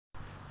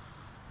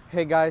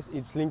Hey guys,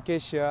 it's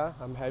Linkesh here.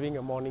 I'm having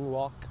a morning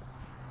walk.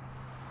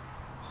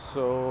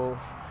 So,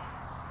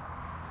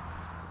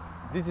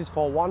 this is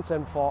for once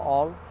and for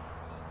all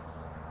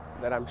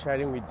that I'm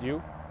sharing with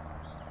you.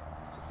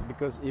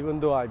 Because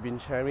even though I've been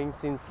sharing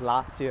since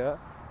last year,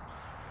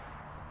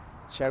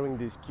 sharing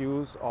these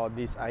cues or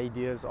these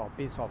ideas or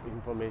piece of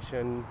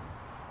information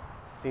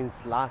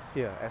since last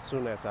year, as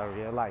soon as I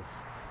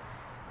realized.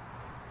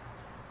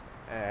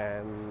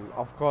 And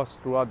of course,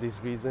 throughout these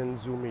recent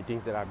Zoom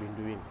meetings that I've been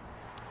doing.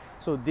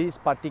 So this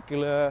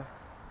particular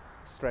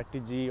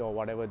strategy or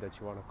whatever that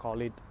you want to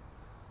call it,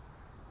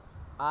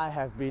 I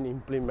have been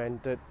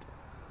implementing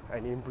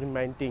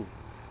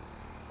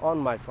on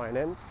my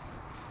finance.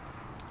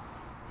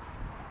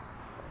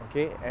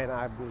 Okay, and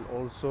I've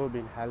also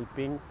been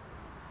helping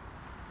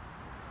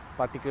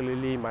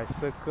particularly my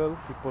circle,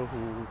 people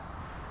who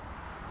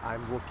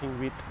I'm working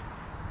with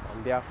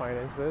on their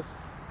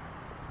finances,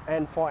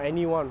 and for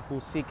anyone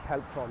who seek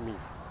help from me.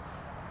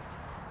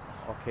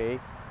 Okay,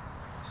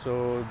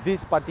 so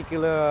this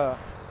particular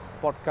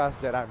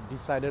podcast that I've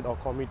decided or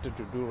committed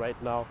to do right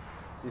now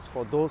is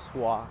for those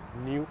who are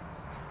new,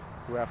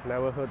 who have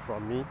never heard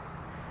from me.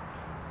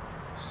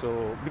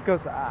 So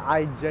because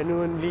I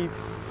genuinely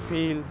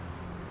feel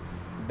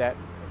that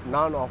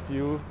none of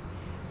you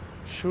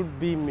should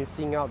be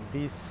missing out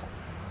this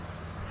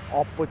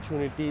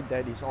opportunity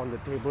that is on the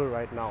table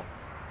right now.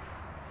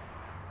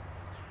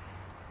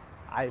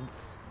 I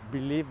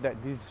believe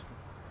that this is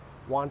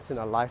once in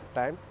a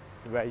lifetime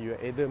where you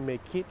either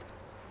make it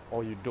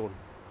or you don't,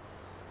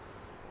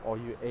 or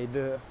you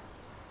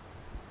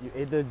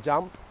either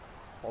jump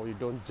or you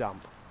don't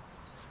jump,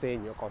 stay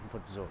in your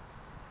comfort zone.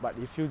 But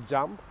if you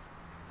jump,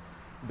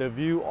 the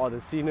view or the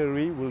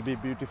scenery will be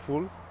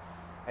beautiful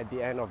at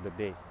the end of the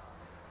day.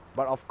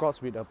 But of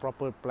course, with a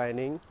proper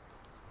planning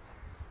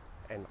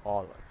and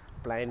all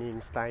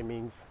plannings,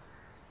 timings,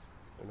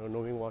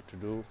 knowing what to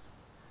do,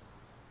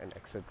 and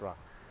etc.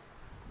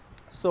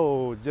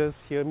 So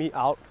just hear me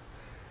out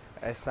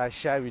as I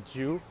share with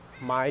you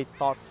my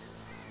thoughts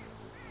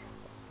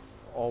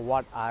or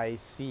what I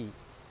see,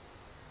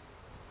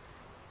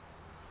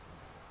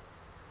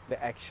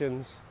 the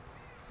actions,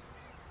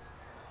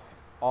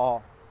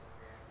 or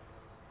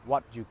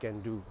what you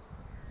can do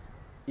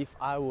if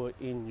I were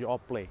in your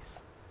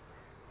place.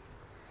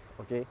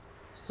 Okay,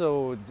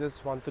 so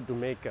just wanted to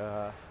make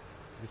a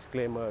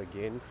disclaimer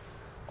again,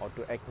 or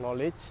to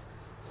acknowledge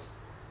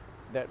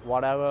that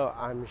whatever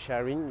I'm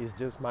sharing is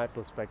just my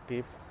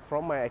perspective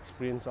from my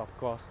experience, of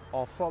course,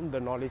 or from the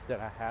knowledge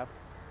that I have,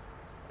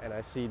 and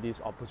I see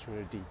this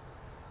opportunity.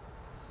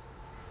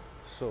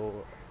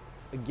 So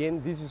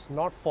again, this is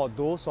not for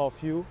those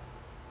of you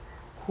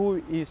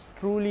who is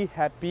truly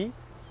happy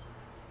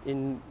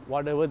in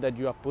whatever that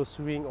you are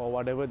pursuing or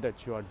whatever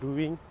that you are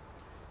doing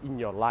in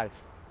your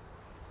life.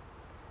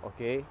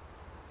 Okay,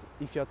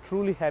 if you're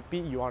truly happy,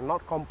 you are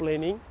not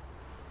complaining,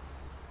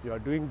 you are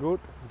doing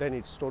good, then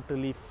it's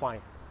totally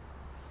fine.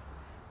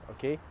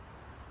 Okay,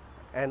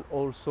 and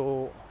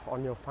also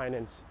on your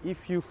finance,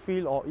 if you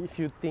feel or if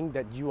you think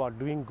that you are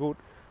doing good,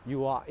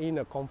 you are in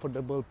a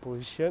comfortable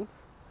position,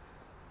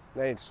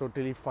 then it's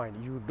totally fine.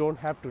 You don't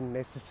have to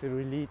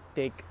necessarily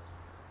take,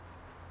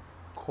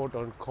 quote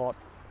unquote,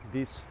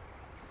 this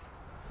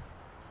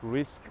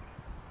risk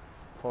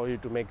for you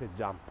to make a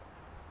jump.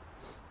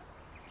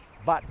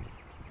 But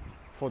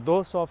for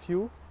those of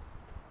you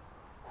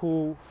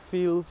who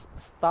feels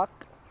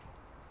stuck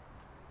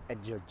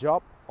at your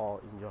job or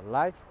in your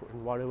life,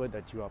 in whatever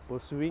that you are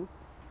pursuing,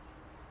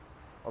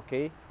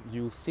 okay,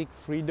 you seek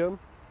freedom,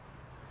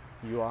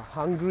 you are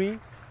hungry,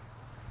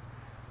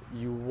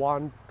 you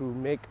want to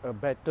make a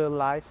better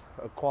life,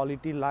 a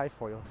quality life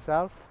for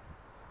yourself,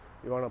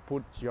 you want to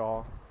put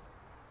your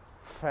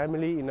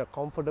family in a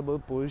comfortable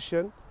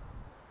position,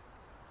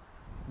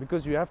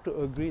 because you have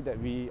to agree that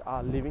we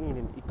are living in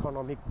an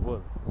economic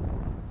world.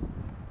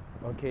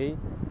 Okay,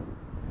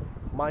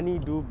 money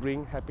do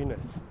bring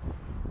happiness.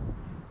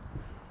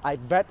 I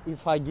bet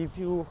if I give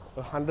you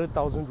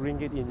 100,000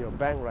 ringgit in your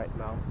bank right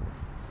now,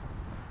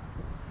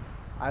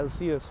 I'll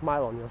see a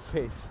smile on your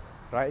face,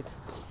 right?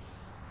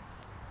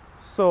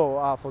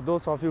 So for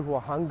those of you who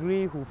are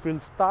hungry, who feel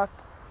stuck,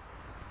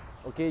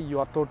 okay, you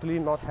are totally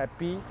not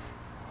happy,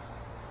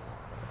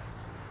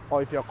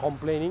 or if you're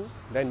complaining,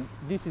 then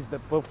this is the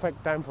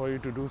perfect time for you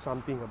to do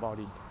something about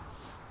it,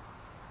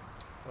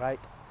 right?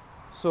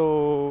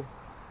 So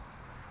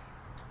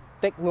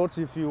take notes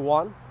if you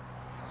want.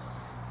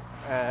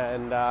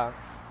 And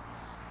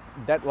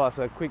that was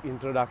a quick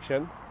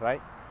introduction,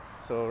 right?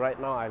 So right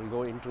now I'll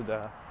go into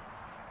the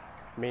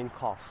main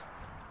course.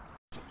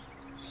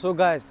 So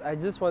guys, I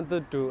just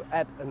wanted to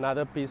add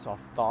another piece of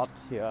thought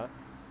here,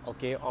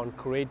 okay, on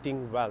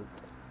creating wealth.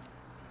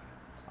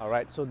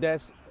 Alright, so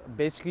there's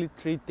basically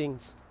three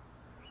things,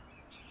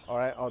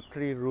 alright, or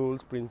three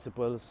rules,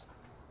 principles.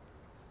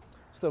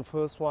 So the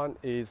first one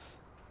is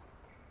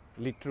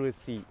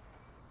literacy,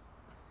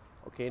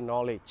 okay,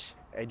 knowledge,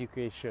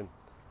 education.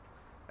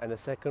 And the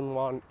second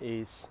one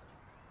is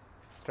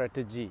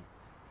strategy,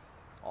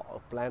 or a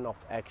plan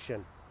of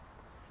action.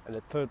 And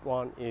the third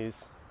one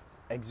is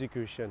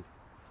execution.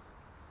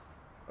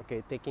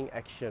 Okay, taking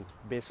action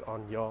based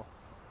on your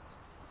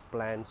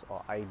plans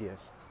or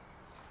ideas.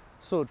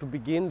 So to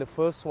begin, the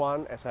first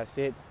one, as I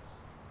said,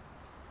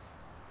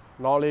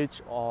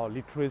 knowledge or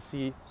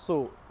literacy.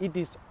 So it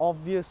is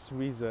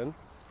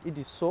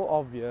so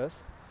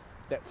obvious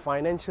that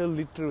financial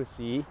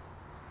literacy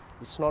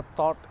is not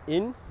taught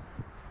in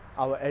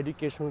our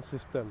educational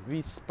system.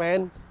 We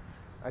spend,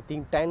 I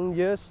think, 10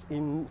 years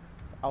in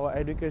our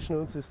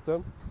educational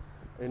system,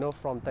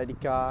 from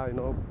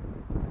Tadika,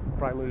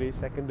 primary,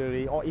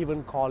 secondary, or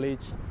even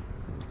college.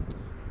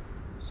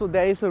 So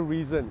there is a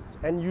reason,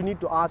 and you need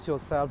to ask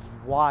yourself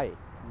why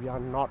we are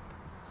not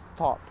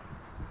taught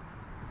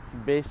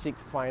basic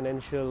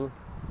financial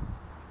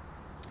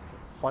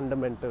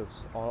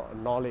fundamentals or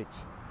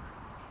knowledge,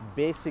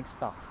 basic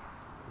stuff.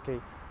 Okay,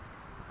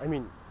 I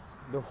mean,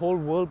 the whole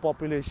world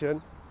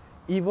population,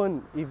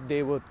 even if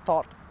they were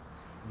taught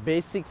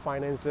basic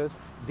finances,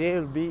 they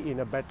will be in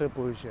a better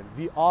position.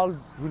 We all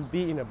will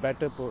be in a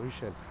better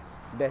position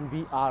than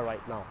we are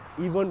right now,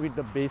 even with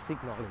the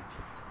basic knowledge.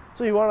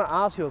 So you want to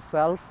ask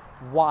yourself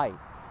why.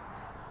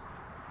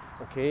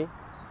 Okay,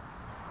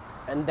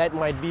 and that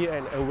might be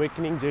an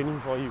awakening journey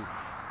for you,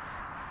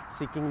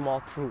 seeking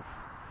more truth.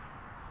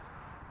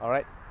 All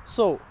right,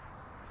 so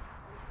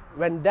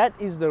when that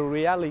is the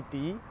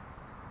reality,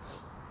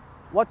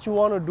 what you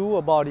want to do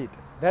about it,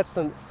 that's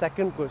the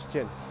second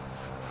question.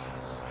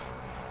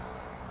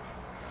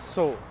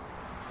 So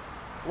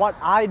what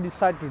I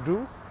decide to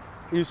do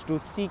is to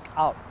seek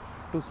out,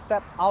 to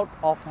step out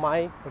of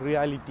my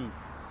reality,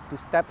 to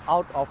step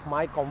out of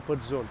my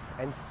comfort zone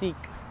and seek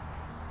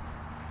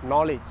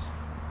knowledge,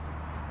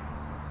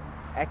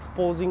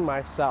 exposing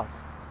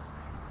myself,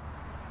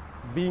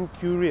 being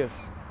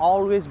curious,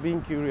 always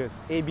being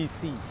curious,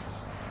 ABC,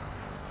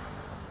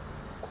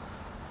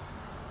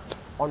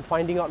 on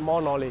finding out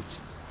more knowledge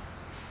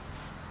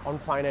on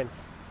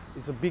finance.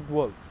 It's a big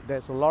world.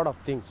 There's a lot of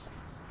things.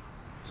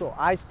 So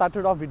I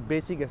started off with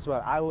basic as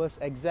well. I was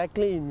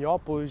exactly in your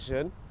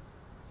position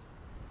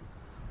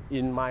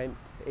in my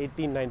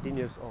 18, 19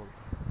 years old.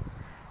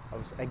 I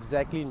was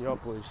exactly in your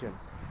position.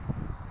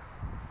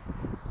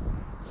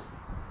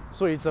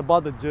 So it's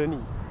about the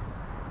journey.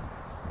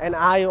 And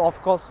I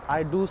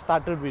do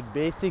started with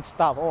basic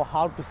stuff.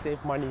 How to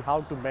save money,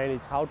 how to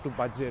manage, how to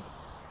budget.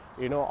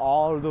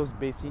 All those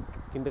basic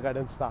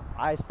kindergarten stuff.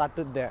 I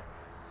started there.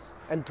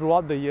 And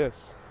throughout the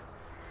years,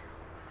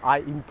 I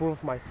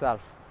improved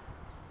myself.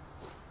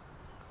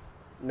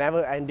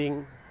 Never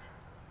ending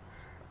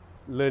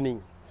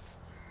learning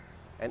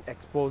and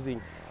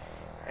exposing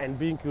and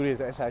being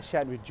curious, as I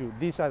shared with you.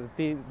 These are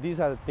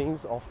the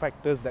things or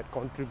factors that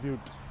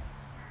contribute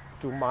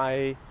to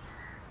my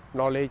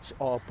knowledge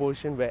or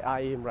position where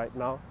I am right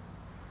now,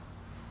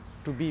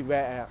 to be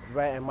where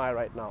am I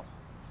right now.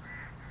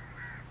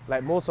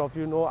 Like most of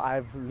you know,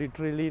 I've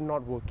literally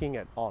not working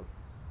at all.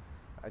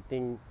 I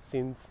think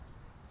since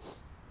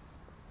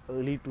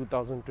early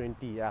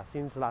 2020,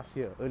 since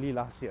early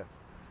last year.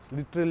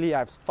 Literally,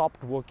 I've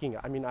stopped working.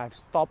 I mean, I've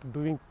stopped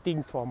doing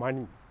things for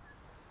money.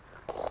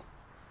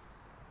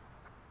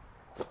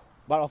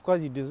 But of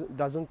course, it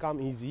doesn't come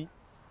easy.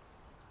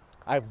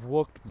 I've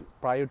worked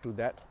prior to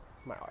that,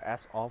 my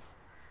ass off,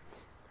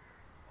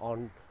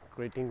 on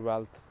creating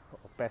wealth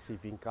or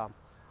passive income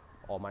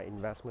or my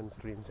investment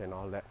streams and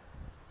all that.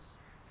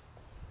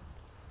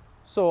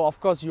 So, of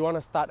course, you want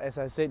to start, as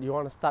I said, you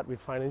want to start with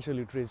financial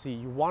literacy.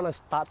 You want to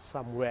start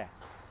somewhere.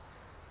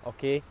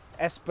 Okay,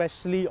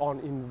 especially on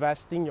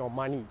investing your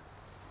money.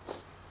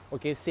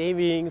 Okay,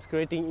 savings,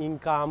 creating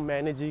income,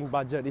 managing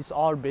budget, it's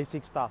all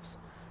basic stuffs.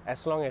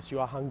 As long as you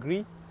are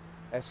hungry,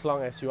 as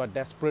long as you are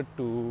desperate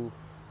to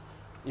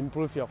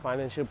improve your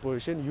financial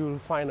position, you will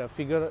find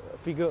figure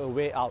a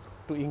way out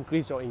to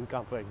increase your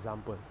income, for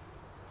example.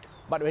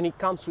 But when it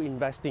comes to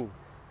investing,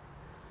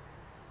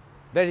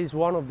 that is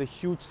one of the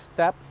huge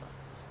steps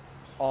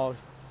or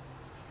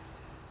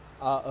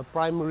a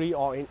primary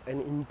or an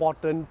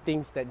important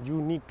things that you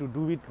need to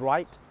do it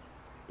right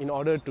in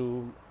order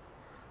to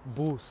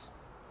boost.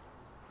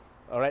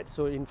 Alright,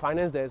 so in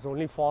finance there's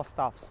only 4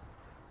 stuffs,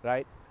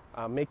 right?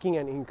 Making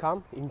an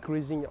income,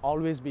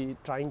 always be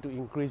trying to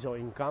increase your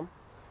income.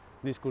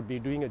 This could be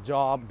doing a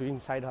job, doing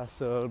side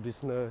hustle,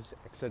 business,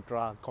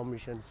 etc.,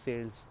 commission,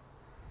 sales.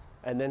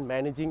 And then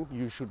managing,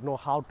 you should know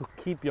how to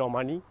keep your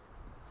money.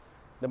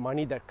 The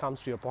money that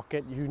comes to your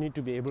pocket, you need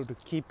to be able to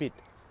keep it.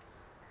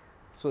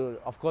 So,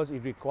 of course, it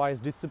requires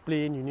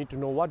discipline. You need to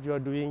know what you are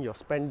doing, your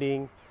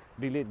spending,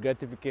 delayed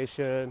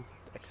gratification,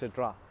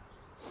 etc.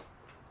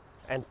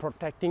 And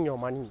protecting your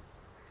money.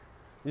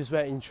 This is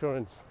where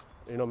insurance,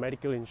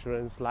 medical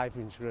insurance, life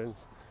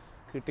insurance,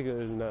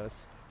 critical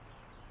illness,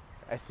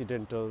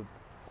 accidental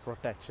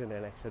protection,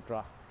 and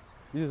etc.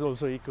 This is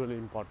also equally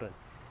important.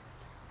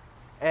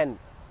 And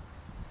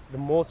the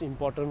most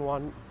important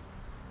one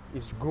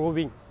is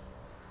growing,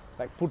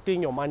 like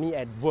putting your money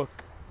at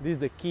work. This is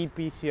the key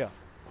piece here.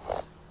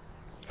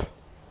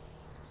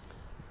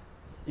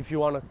 If you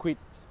want to quit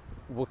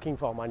working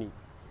for money.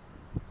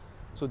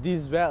 So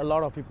this is where a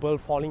lot of people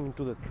falling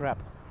into the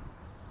trap.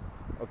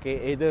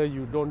 Okay, either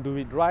you don't do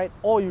it right,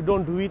 or you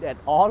don't do it at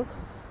all,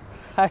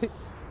 right?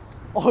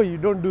 Or you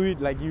don't do it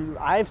like you.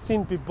 I've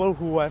seen people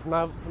who have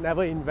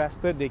never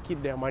invested. They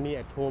keep their money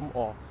at home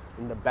or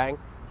in the bank,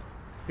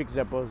 fixed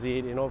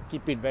deposit,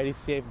 keep it very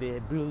safe. They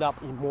build up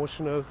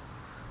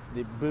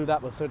they build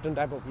up a certain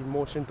type of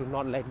emotion to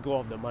not let go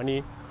of the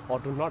money or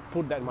to not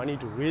put that money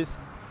to risk,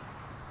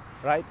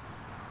 right?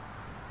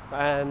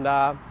 And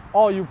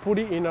or you put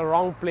it in a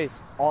wrong place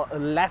or a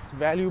less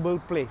valuable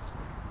place.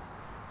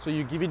 So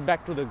you give it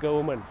back to the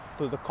government,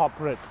 to the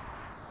corporate,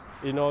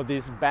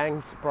 these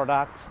banks,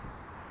 products,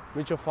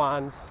 mutual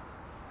funds,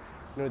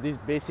 these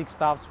basic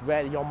stuffs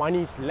where your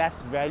money is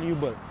less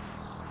valuable.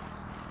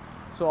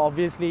 So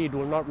obviously it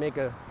will not make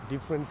a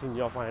difference in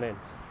your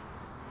finance.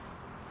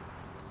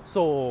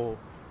 So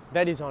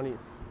that is on it.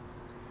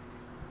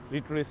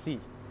 Literacy,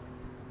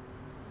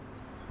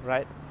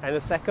 right? And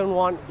the second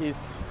one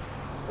is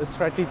a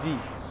strategy.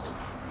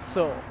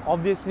 So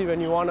obviously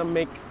when you want to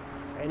make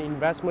an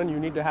investment, you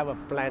need to have a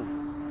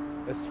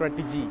plan, a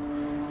strategy.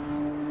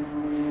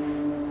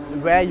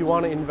 Where you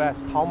want to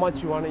invest, how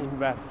much you want to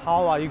invest,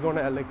 how are you going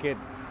to allocate,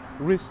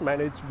 risk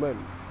management,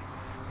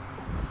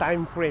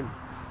 time frame,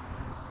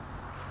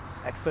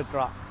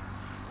 etc.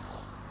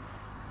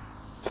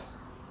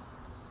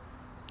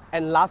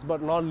 And last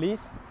but not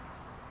least,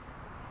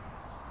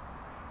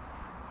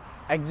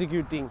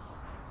 executing.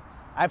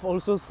 I've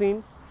also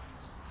seen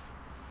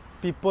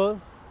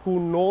people who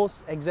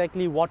knows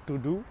exactly what to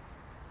do,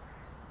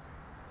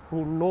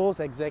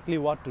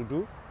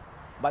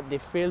 but they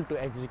fail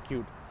to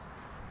execute.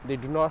 They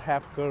do not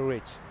have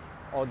courage,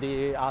 or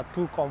they are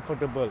too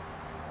comfortable.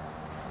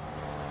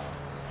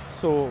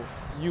 So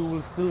you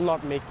will still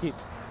not make it,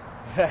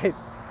 right?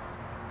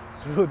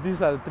 So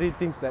these are the three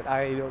things that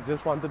I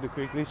just wanted to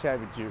quickly share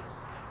with you.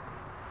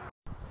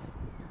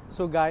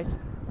 So guys,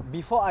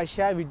 before I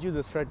share with you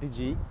the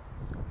strategy,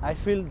 I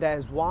feel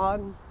there's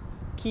one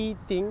key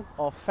thing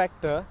or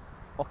factor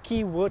or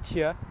key word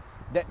here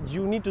that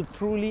you need to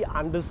truly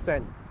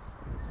understand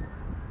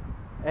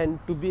and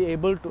to be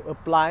able to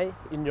apply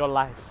in your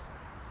life.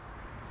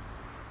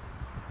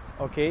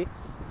 Okay,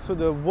 so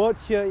the word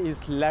here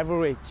is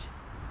leverage.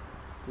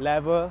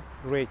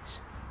 Leverage.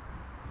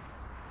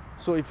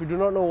 So if you do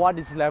not know what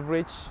is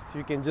leverage,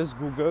 you can just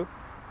Google.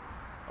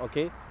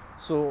 Okay,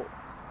 so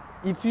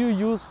if you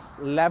use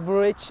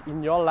leverage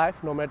in your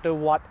life, no matter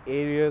what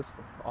areas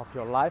of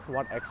your life,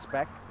 what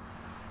aspect,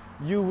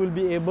 you will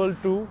be able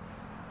to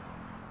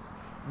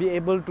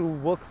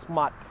work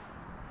smart.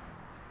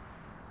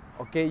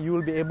 Okay, you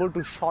will be able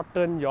to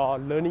shorten your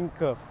learning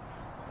curve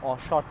or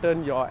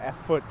shorten your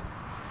effort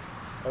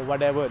or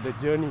whatever, the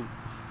journey,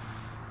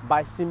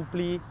 by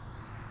simply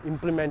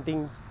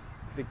implementing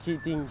the key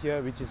thing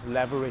here, which is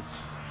leverage.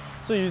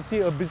 So you see,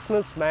 a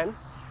businessman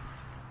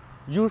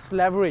use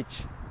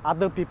leverage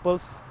other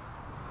people's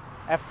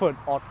effort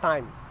or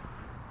time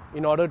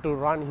in order to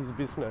run his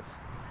business.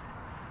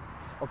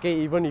 Okay,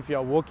 even if you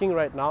are working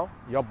right now,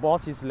 your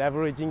boss is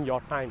leveraging your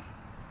time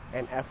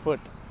and effort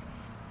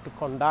to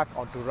conduct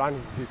or to run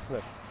his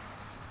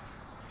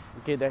business.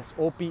 Okay, there's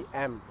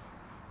OPM,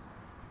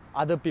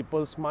 other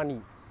people's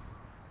money.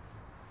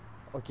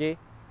 Okay,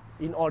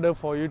 in order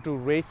for you to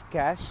raise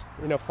cash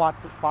in a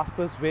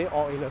fastest way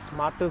or in a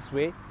smartest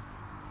way,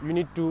 you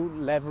need to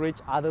leverage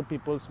other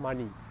people's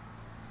money.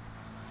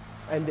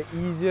 And the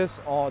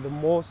easiest or the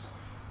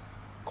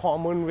most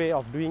common way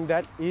of doing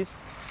that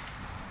is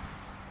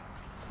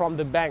from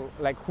the bank.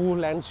 Like, who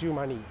lends you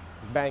money?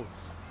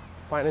 Banks,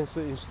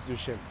 financial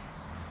institution.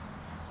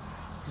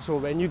 So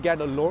when you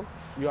get a loan,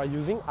 you are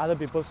using other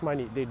people's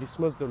money. They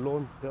disperse the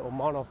loan, the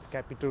amount of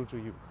capital to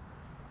you.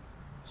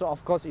 So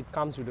of course it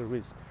comes with a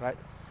risk, right?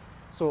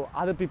 So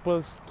other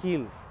people's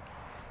skill,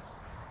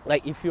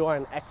 like if you are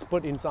an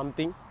expert in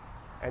something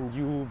and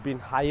you've been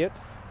hired,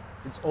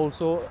 it's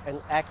also an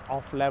act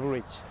of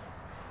leverage.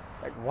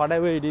 Like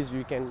whatever it is,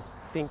 you can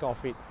think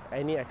of it,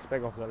 any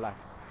aspect of your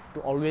life,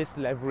 to always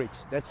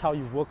leverage. That's how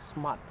you work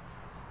smart.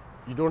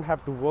 You don't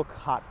have to work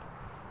hard.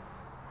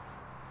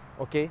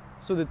 Okay,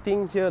 so the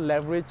thing here,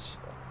 leverage,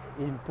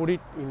 put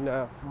it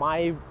in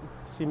my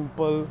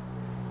simple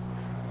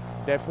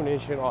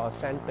definition or a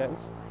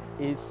sentence,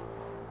 is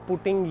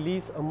putting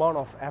least amount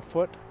of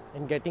effort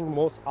and getting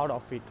most out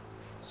of it,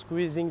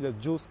 squeezing the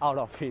juice out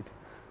of it,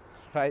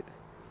 right?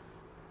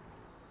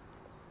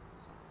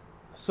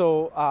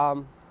 So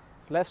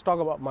let's talk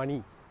about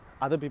money,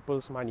 other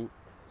people's money,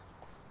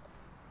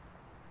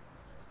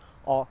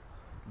 or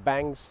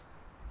banks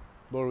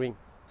borrowing.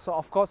 So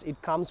of course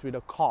it comes with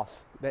a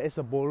cost. There is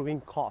a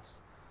borrowing cost.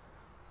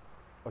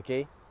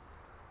 Okay,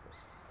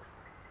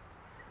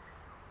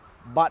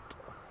 but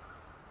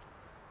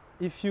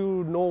if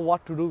you know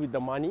what to do with the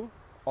money,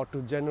 or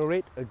to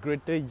generate a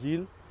greater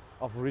yield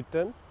of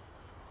return,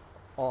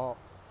 or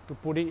to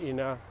put it in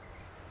a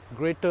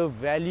greater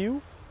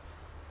value,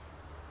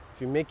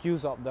 if you make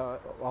use of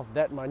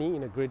that money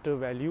in a greater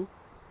value,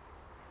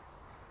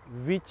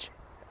 which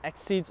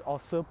exceeds or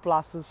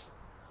surpasses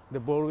the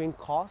borrowing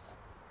cost,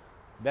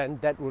 then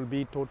that will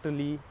be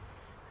totally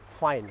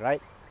fine,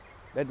 right?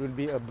 that will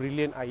be a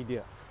brilliant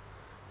idea.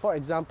 For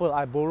example,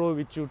 I borrow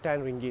with you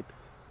 10 ringgit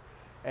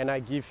and I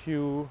give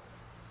you,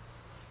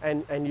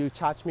 and you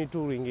charge me 2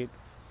 ringgit,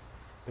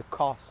 the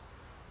cost.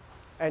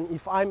 And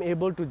if I'm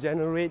able to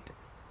generate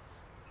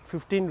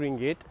 15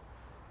 ringgit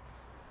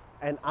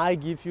and I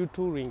give you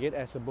 2 ringgit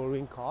as a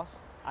borrowing cost,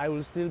 I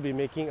will still be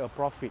making a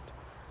profit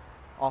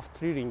of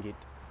 3 ringgit,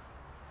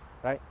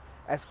 right?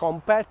 As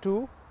compared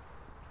to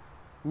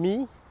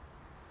me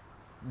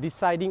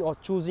deciding or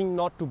choosing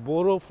not to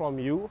borrow from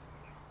you,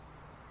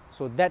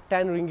 so that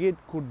 10 ringgit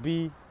could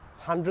be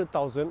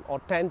 100,000 or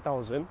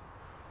 10,000.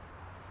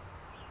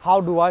 How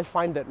do I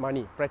find that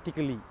money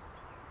practically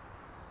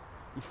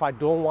if I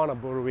don't want to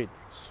borrow it?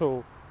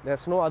 So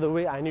there's no other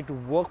way. I need to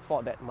work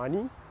for that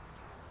money.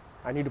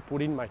 I need to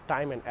put in my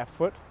time and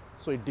effort.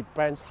 So it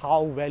depends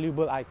how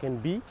valuable I can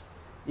be.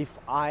 If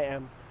I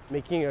am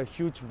making a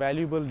huge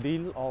valuable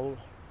deal or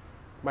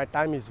my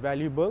time is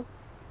valuable,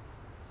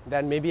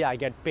 then maybe I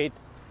get paid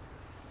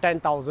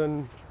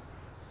 10,000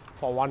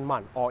 for 1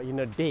 month or in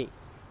a day.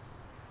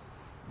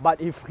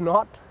 But if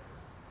not,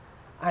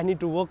 I need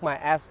to work my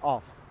ass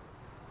off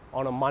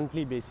on a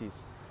monthly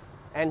basis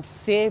and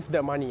save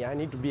the money. I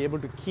need to be able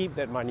to keep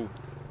that money.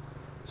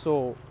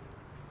 So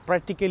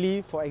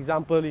practically, for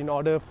example, in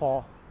order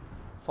for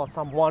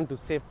someone to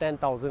save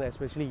 10,000,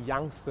 especially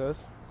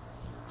youngsters,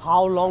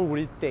 how long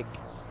will it take?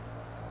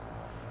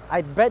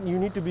 I bet you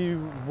need to be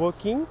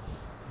working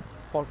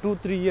for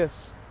 2-3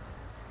 years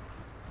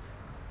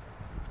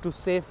to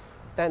save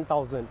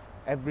 10,000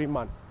 every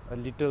month. A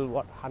little,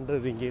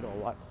 100 ringgit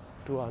or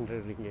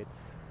 200 ringgit.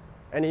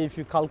 And if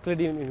you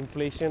calculate in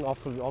inflation,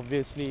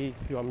 obviously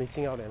you are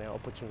missing out on an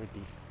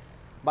opportunity.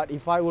 But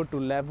if I were to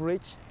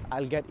leverage,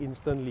 I'll get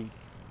instantly.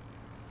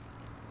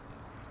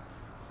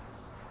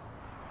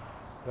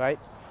 Right?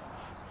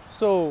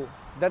 So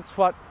that's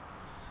what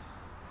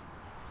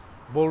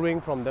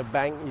borrowing from the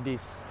bank it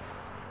is.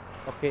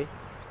 Okay?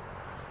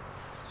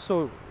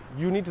 So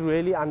you need to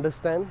really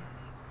understand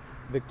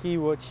the key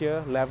word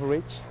here,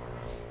 leverage.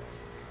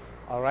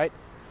 Alright?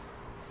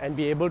 And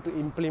be able to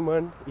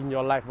implement in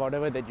your life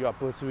whatever that you are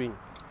pursuing.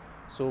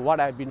 So what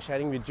I've been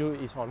sharing with you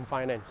is on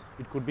finance.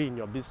 It could be in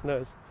your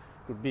business,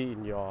 it could be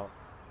in your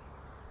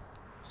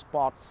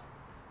sports,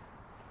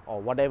 or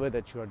whatever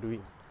that you are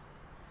doing.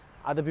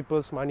 Other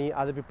people's money,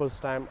 other people's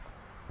time,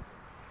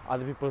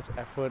 other people's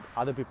effort,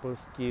 other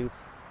people's skills.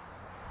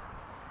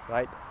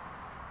 Right?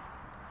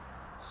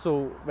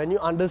 So when you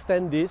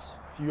understand this,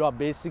 you are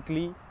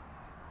basically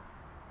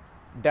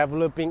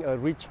developing a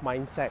rich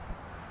mindset.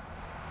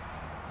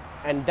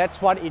 And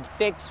that's what it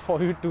takes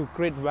for you to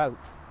create wealth.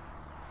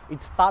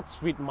 It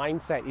starts with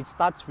mindset. It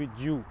starts with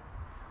you.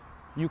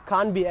 You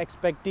can't be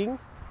expecting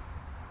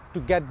to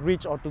get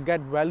rich or to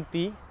get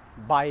wealthy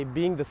by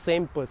being the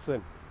same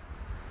person,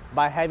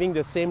 by having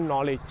the same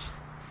knowledge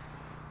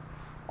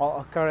or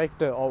a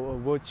character or a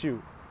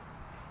virtue.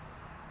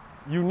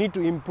 You need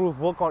to improve,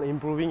 work on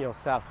improving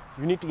yourself.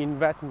 You need to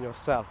invest in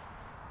yourself.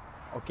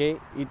 Okay?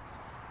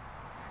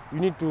 You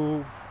need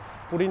to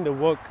put in the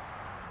work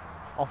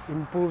of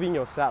improving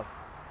yourself.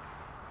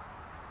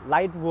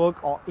 Light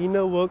work or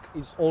inner work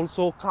is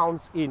also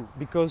counts in,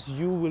 because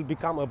you will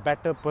become a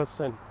better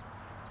person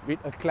with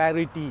a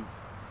clarity,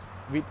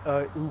 with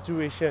a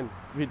intuition,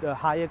 with a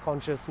higher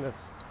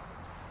consciousness.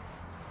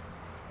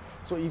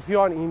 So if you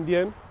are an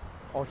Indian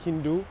or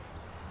Hindu,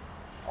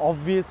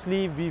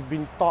 obviously we've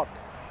been taught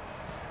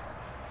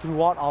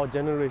throughout our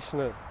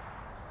generational,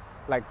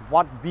 like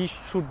what we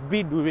should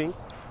be doing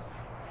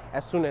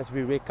as soon as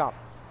we wake up,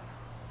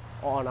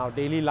 or on our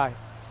daily life,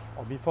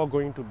 or before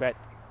going to bed.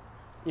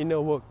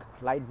 Inner work,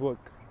 light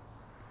work,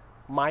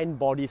 mind,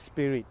 body,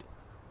 spirit.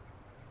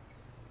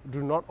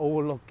 Do not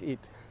overlook it.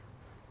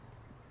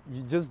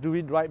 You just do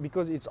it right,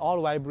 because it's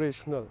all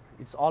vibrational.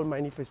 It's all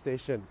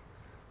manifestation.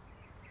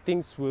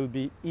 Things will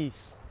be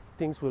ease.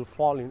 Things will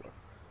fall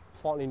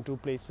into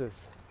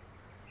places.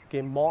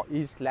 Okay, more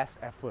ease, less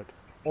effort.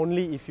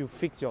 Only if you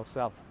fix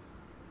yourself,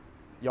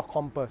 your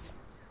compass.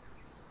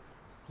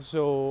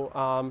 So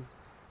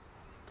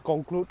to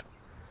conclude,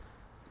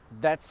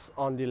 that's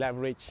on the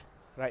leverage,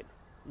 right?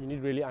 You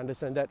need to really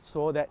understand that,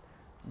 so that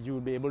you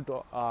will be able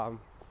to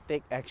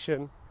take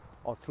action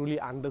or truly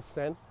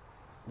understand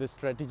the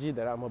strategy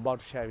that I'm about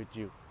to share with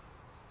you.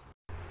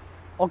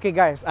 Okay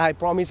guys, I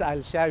promise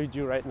I'll share with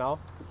you right now,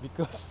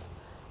 because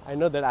I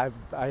know that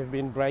I've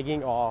been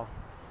bragging or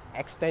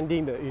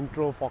extending the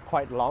intro for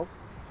quite long,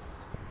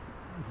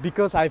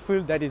 because I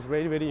feel that is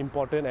very, very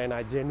important and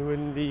I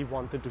genuinely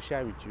wanted to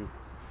share with you,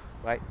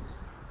 right?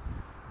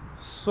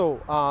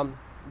 So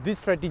this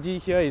strategy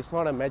here is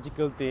not a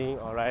magical thing,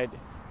 alright?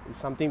 It's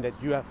something that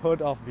you have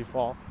heard of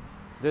before,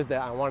 just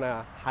that I want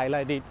to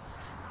highlight it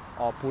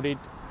or put it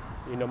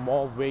in a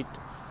more weight,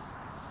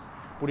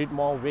 put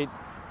more weight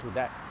to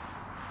that,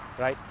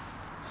 right?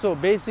 So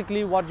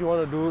basically what you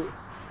want to do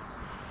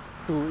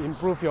to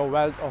improve your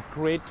wealth or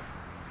create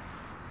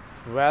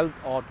wealth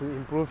or to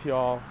improve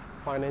your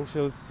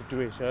financial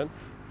situation,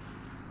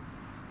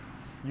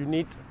 you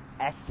need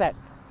asset.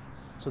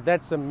 So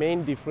that's the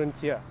main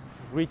difference here,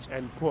 rich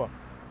and poor.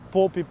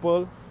 Poor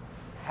people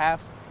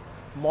have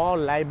more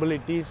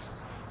liabilities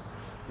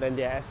than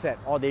their asset,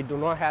 or they do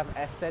not have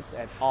assets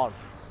at all.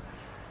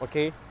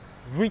 Okay,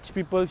 rich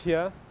people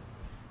here,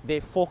 they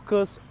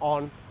focus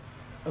on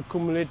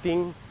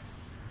accumulating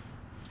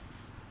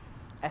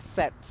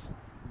assets.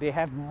 They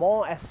have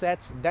more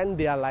assets than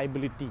their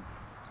liability.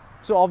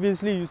 So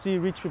obviously you see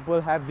rich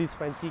people have these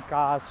fancy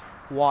cars,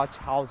 watch,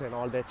 house and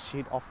all that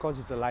shit. Of course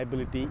it's a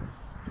liability,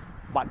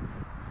 but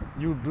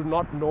you do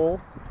not know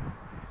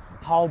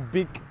how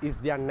big is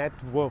their net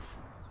worth,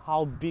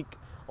 how big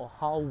or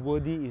how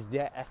worthy is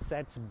their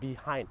assets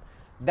behind,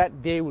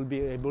 that they will be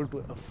able to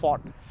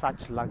afford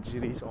such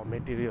luxuries or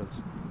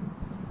materials.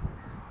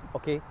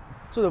 Okay,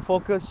 so the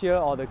focus here,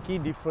 or the key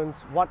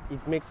difference, what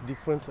it makes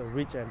difference of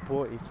rich and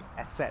poor, is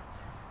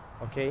assets.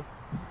 Okay,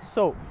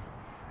 so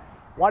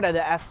what are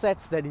the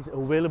assets that is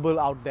available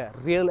out there?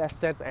 Real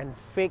assets and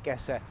fake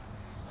assets.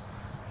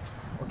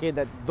 Okay,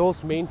 that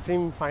those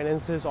mainstream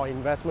finances or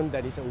investment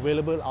that is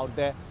available out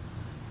there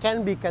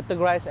can be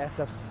categorized as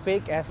a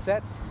fake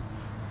asset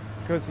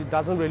because it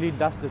doesn't really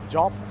does the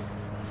job.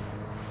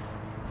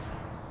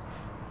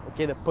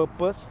 Okay, the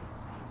purpose.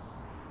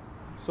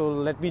 So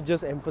let me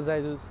just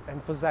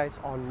emphasize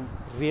on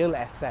real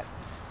asset.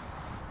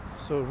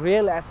 So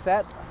real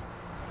asset,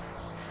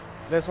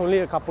 there's only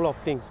a couple of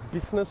things.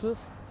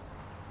 Businesses.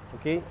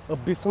 Okay, a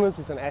business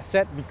is an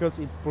asset because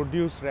it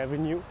produces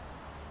revenue.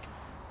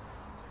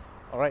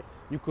 Alright,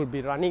 you could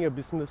be running a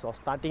business or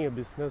starting a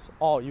business,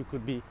 or you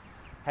could be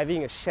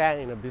having a share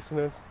in a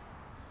business.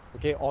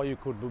 Okay, or you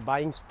could be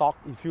buying stock.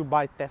 If you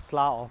buy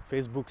Tesla or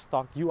Facebook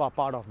stock, you are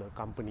part of the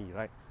company,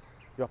 right?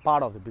 You are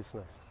part of the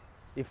business.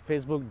 If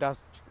Facebook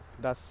does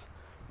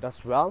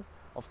well,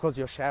 of course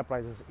your share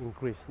prices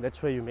increase.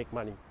 That's where you make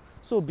money.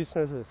 So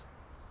businesses,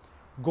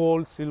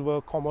 gold,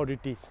 silver,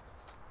 commodities,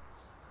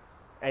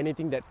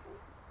 anything that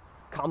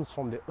comes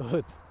from the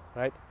earth,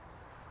 right?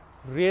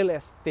 Real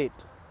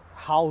estate,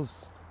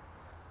 house,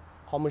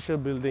 commercial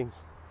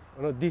buildings,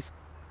 this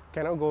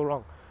cannot go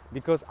wrong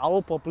because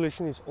our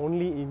population is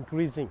only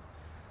increasing.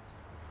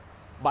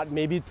 But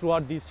maybe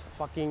throughout this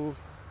fucking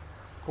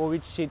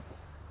COVID shit,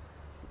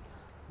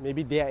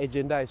 maybe their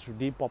agenda is to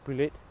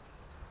depopulate.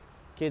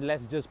 Okay,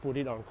 let's just put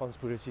it on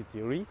conspiracy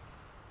theory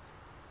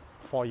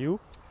for you.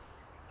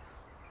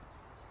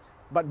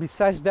 But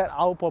besides that,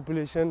 our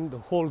population, the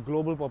whole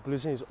global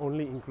population, is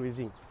only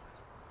increasing.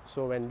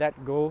 So when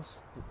that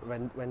goes,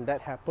 when that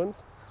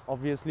happens,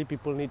 obviously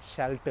people need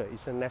shelter.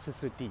 It's a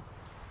necessity.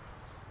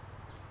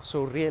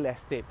 So real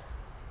estate,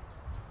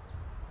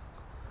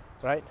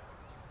 right?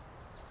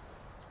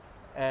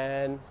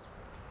 And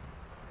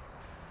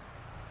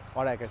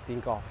what I can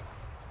think of,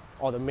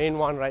 or the main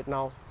one right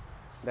now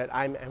that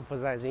I'm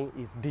emphasizing,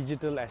 is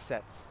digital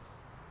assets.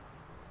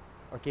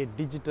 Okay,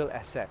 digital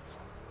assets.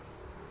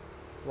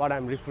 What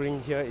I'm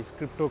referring here is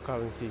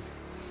cryptocurrencies.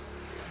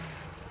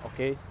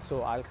 Okay,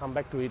 so I'll come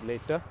back to it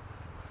later.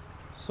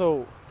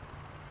 So,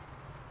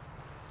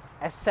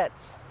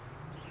 assets.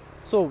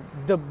 So,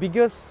 the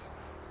biggest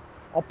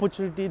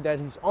opportunity that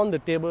is on the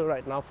table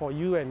right now for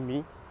you and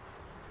me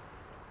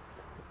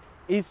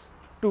is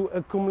to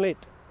accumulate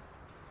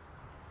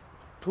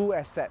two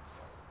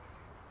assets.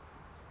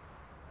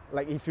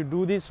 Like if you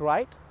do this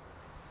right,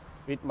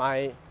 with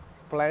my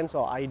plans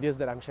or ideas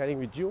that I'm sharing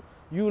with you,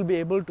 you will be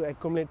able to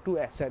accumulate two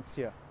assets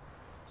here.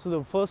 So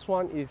the first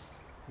one is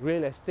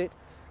real estate,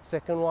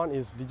 second one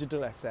is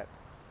digital asset.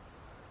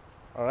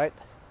 Alright.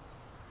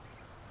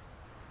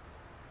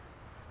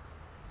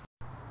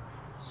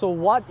 So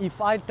what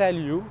if I tell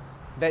you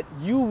that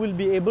you will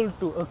be able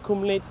to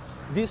accumulate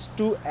these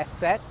two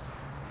assets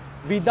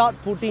without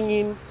putting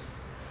in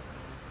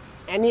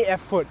any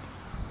effort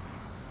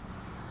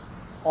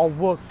or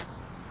work?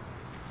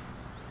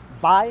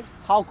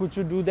 How could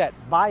you do that?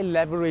 By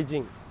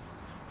leveraging.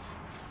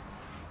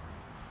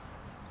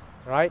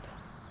 Right?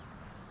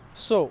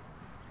 So,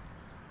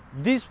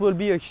 this will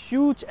be a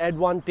huge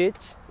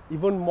advantage,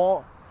 even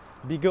more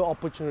bigger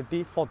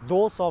opportunity for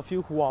those of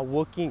you who are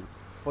working,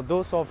 for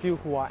those of you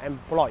who are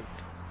employed.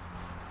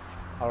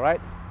 Alright?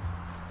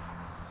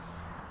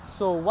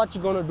 So, what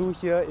you're going to do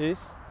here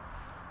is,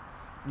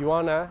 you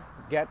want to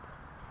get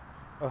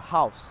a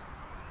house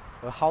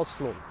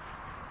loan.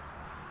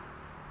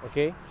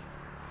 Okay?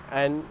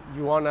 And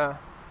you want to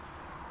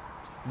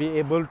be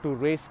able to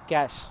raise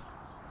cash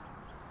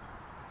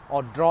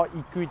or draw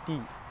equity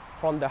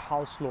from the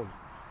house loan.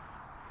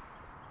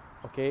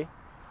 Okay?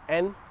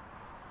 And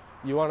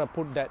you want to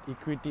put that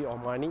equity or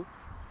money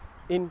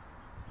in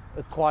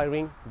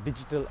acquiring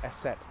digital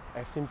asset.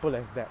 As simple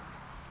as that.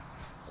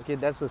 Okay,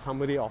 that's the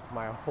summary of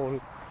my whole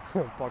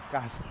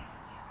podcast.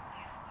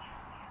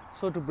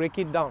 So to break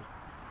it down,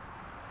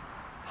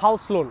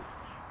 house loan.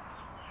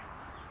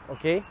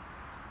 Okay?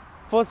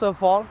 First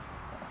of all,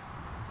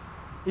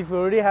 if you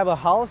already have a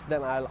house,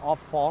 then I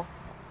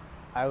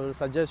will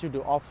suggest you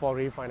to opt for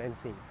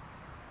refinancing.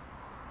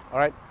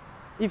 Alright?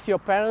 If your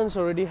parents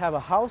already have a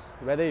house,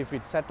 whether if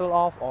it's settled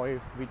off or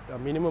if with a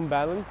minimum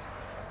balance,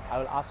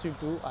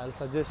 I'll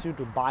suggest you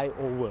to buy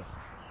over.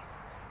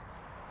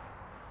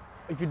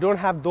 If you don't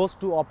have those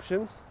two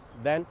options,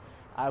 then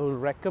I will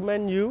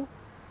recommend you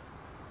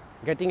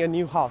getting a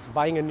new house,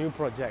 buying a new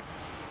project.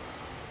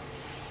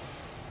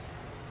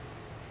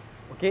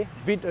 Okay,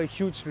 with a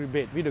huge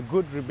rebate, with a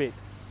good rebate.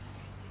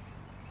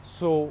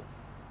 So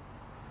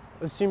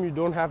assume you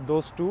don't have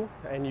those two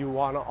and you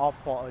want to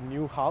opt for a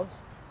new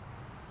house.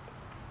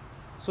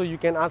 So you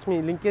can ask me,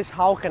 Linkesh,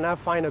 how can I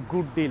find a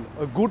good deal,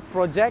 a good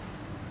project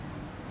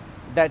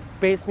that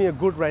pays me a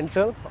good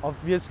rental?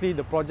 Obviously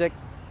the project,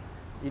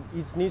 it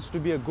needs to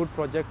be a good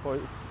project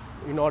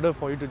in order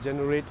for you to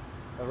generate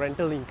a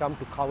rental income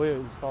to cover your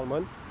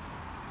installment.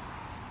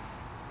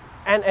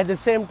 And at the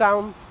same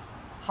time,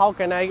 how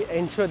can I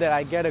ensure that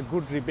I get a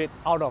good rebate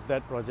out of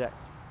that project?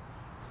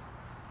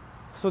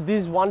 So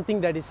this is one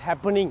thing that is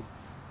happening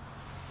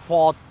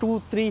for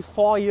 2, 3,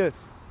 4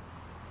 years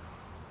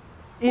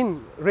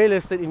in real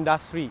estate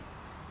industry,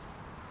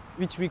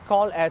 which we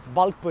call as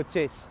bulk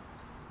purchase.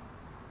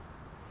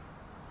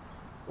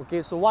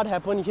 Okay, so what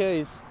happened here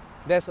is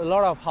there's a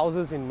lot of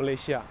houses in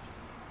Malaysia.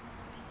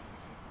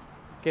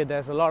 Okay,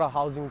 there's a lot of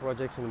housing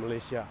projects in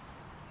Malaysia.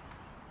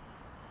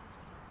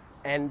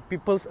 And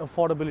people's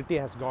affordability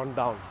has gone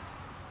down.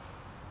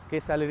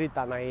 Okay, salary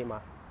tak naik mah.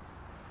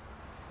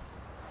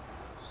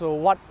 So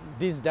what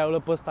these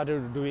developers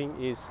started doing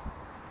is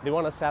they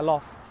want to sell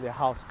off their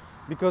house,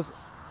 because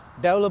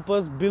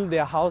developers build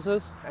their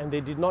houses and they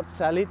did not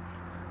sell it,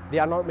 they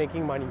are not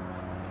making money.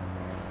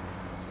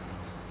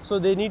 So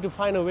they need to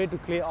find a way to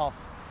clear off,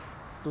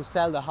 to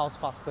sell the house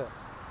faster.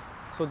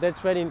 So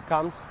that's when it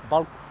comes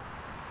bulk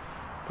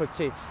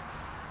purchase,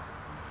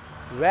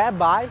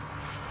 whereby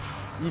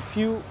if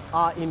you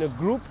are in a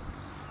group,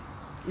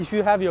 if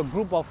you have your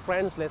group of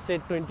friends, let's say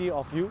 20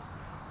 of you,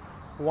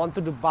 who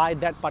wanted to buy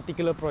that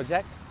particular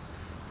project,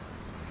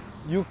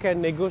 you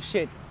can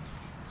negotiate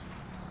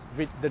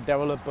with the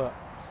developer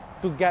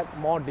to get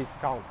more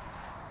discount,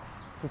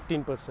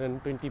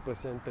 15%,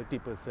 20%,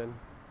 30%,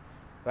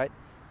 right?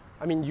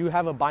 I mean, you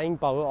have a buying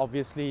power,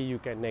 obviously you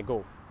can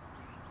nego.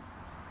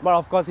 But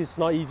of course, it's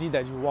not easy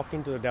that you walk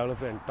into the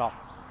developer and talk.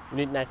 You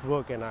need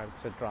network and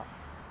etc.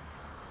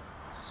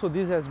 So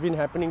this has been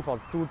happening for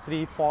 2,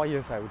 3, 4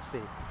 years, I would say,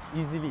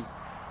 easily.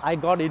 I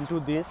got into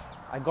this,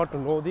 I got to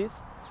know this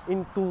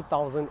in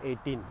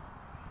 2018.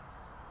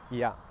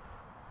 Yeah,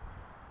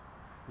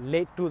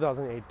 late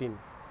 2018.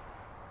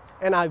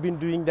 And I've been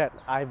doing that.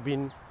 I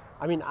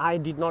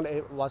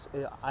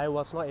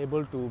was not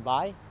able to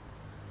buy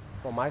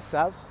for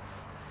myself,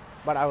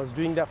 but I was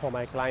doing that for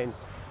my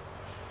clients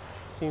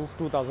since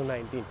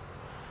 2019.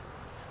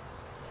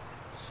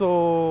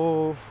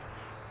 So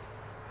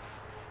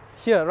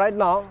here right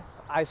now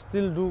I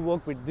still do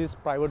work with these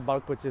private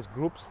bulk purchase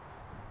groups.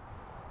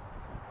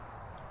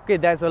 Okay,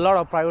 there's a lot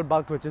of private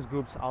bulk purchase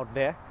groups out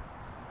there,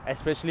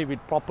 especially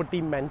with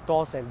property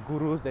mentors and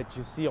gurus that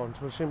you see on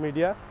social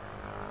media.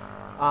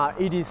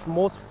 It is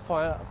most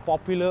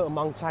popular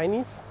among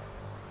Chinese.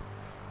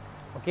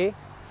 Okay,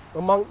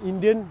 among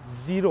Indian,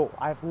 zero.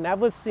 I've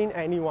never seen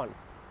anyone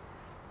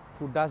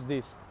who does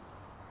this.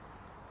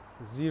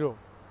 Zero.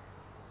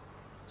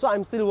 So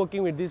I'm still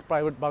working with these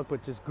private bulk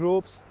purchase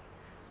groups.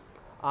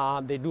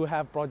 They do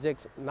have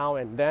projects now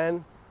and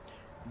then,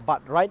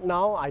 but right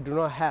now I do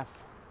not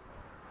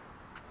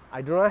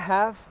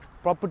have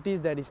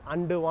properties that is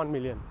under 1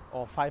 million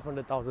or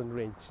 500,000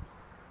 range.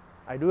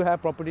 I do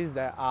have properties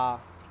that are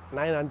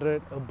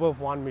 900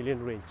 above 1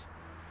 million range.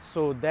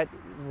 So that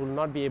will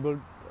not be able,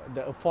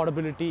 the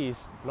affordability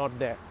is not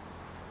there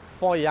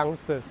for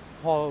youngsters,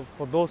 for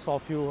those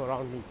of you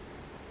around me.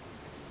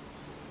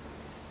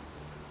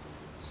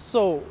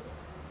 So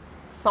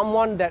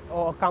someone that,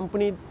 or a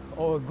company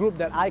or a group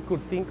that I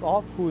could think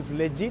of who's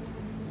legit,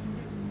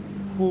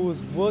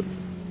 who's worth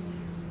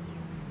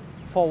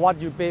for what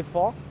you pay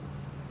for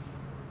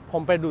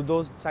compared to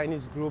those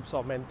Chinese groups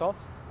or mentors,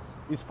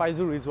 is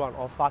Faizul Rizwan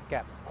or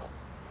FACAP.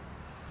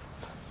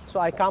 So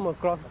I come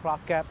across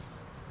FACAP,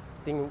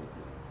 I think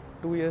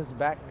 2 years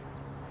back.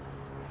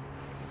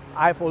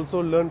 I've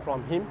also learned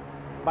from him,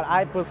 but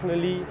I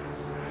personally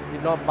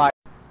did not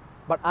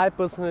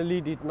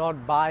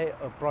buy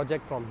a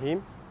project from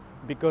him,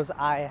 because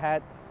I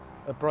had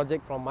a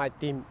project from my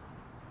team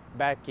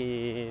back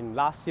in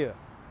last year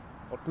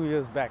or 2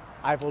 years back.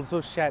 I've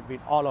also shared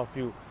with all of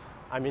you.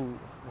 I mean,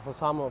 for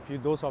some of you,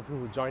 those of you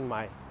who joined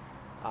my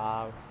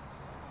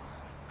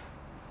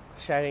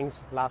sharings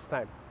last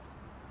time.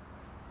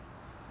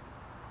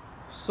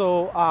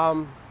 So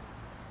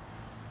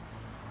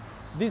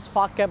this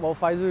FACAP or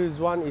Faizul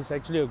Rizwan is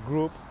actually a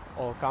group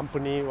or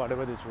company,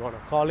 whatever that you want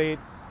to call it.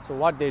 So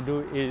what they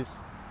do is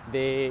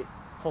they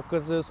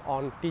focuses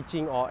on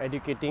teaching or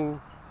educating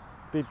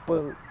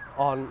people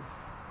on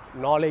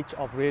knowledge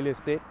of real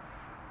estate,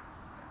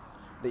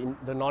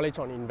 the knowledge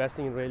on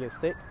investing in real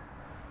estate,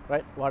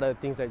 right? What are the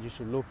things that you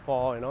should look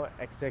for,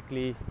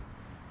 exactly,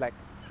 like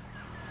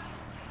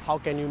how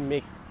can you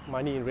make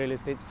money in real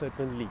estate,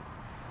 certainly,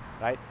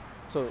 right?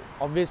 So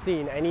obviously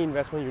in any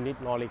investment you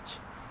need knowledge.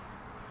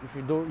 If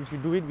you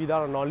do it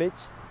without a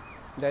knowledge,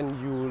 then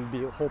you will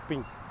be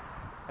hoping,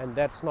 and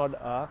that's not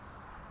a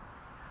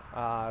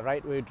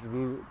right way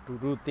to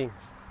do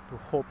things, to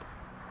hope.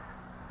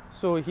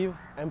 So he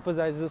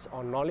emphasizes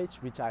on knowledge,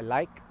 which I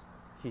like.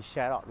 He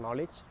shares out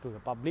knowledge to the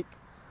public,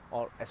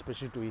 or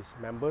especially to his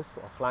members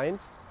or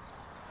clients.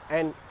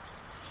 And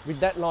with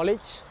that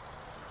knowledge,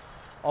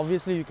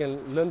 obviously you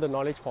can learn the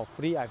knowledge for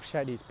free. I've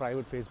shared his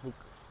private Facebook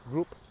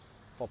group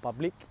for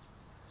public.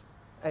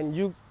 And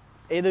you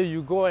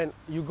go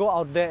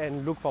out there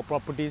and look for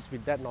properties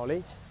with that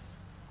knowledge,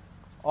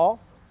 or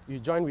you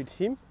join with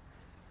him.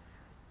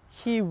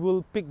 He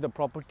will pick the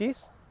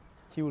properties.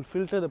 He will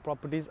filter the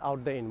properties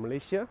out there in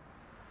Malaysia,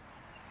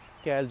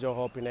 KL,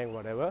 Johor, Penang,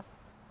 whatever,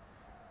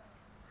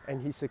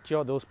 and he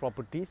secure those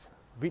properties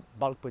with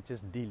bulk purchase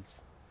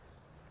deals.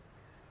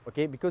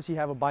 Okay, because he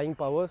have a buying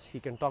powers, he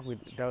can talk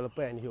with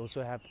developer, and he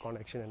also have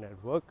connection and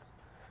network.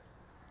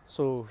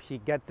 So he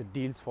get the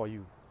deals for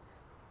you.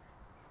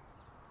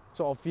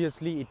 So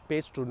obviously it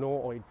pays to know,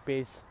 or it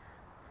pays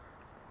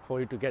for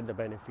you to get the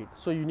benefit.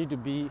 So you need to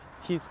be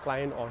his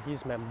client or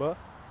his member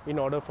in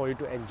order for you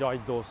to enjoy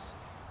those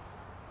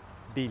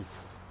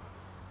deals.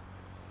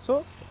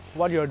 So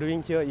what you are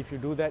doing here, if you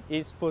do that,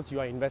 is first you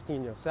are investing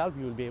in yourself,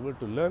 you will be able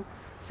to learn.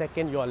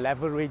 Second, you are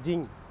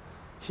leveraging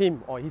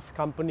him or his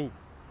company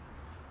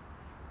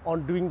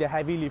on doing the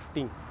heavy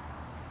lifting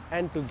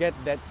and to get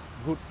that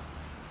good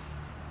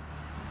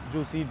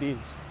juicy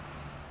deals.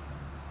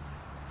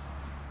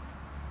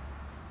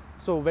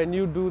 So when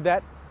you do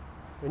that,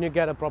 when you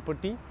get a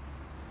property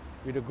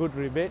with a good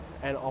rebate,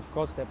 and of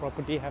course the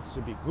property has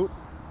to be good.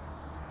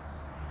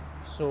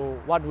 So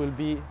what will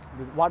be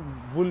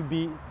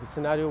the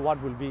scenario?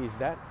 What will be is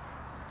that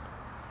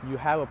you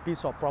have a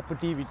piece of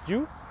property with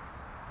you.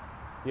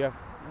 You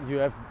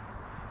have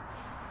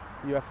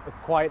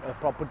acquired a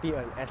property,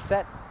 an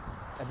asset.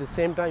 At the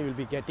same time, you'll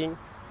be getting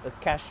a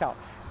cash out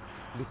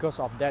because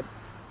of that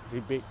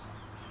rebates.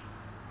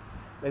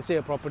 Let's say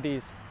a property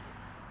is.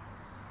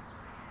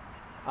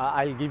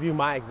 I'll give you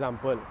my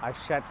example. I've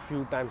shared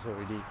few times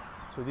already.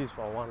 So this is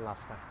for one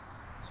last time.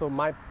 So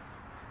my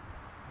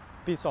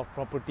piece of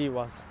property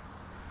was,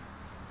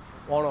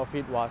 one of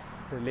it was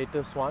the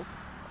latest one,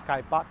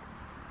 Sky Park,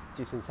 which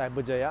is in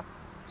Cyberjaya.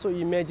 So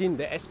imagine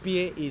the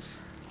SPA is,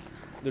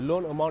 the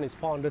loan amount is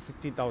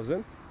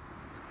 460,000.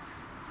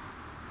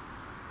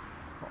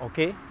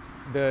 Okay,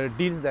 the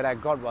deals that I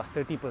got was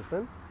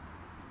 30%.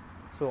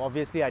 So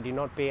obviously I did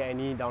not pay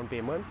any down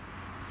payment.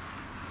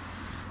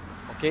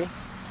 Okay,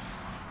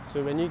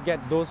 so when you get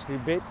those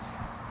rebates,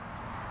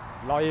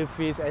 lawyer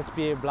fees,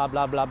 SPA, blah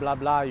blah blah blah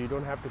blah, you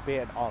don't have to pay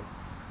at all.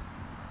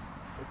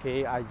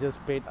 Okay, I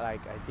just paid like,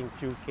 I think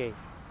few K,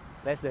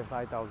 less than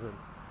 5,000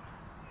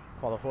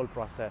 for the whole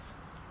process.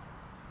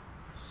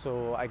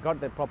 So I got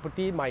that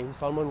property, my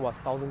installment was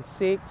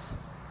 1,600,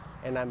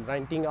 and I'm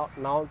renting out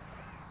now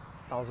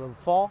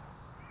 1,400.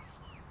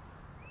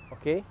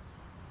 Okay,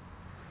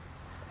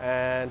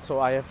 and so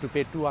I have to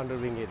pay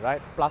 200 ringgit,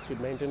 right? Plus with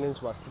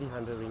maintenance was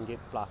 300 ringgit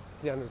plus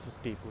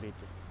 350 put it.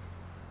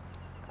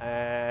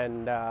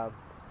 And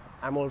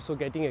I'm also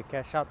getting a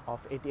cash out of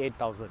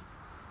 88,000.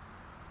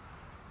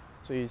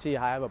 So you see,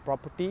 I have a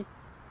property,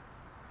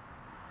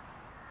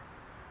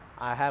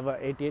 I have a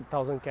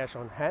 88,000 cash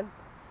on hand,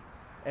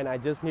 and I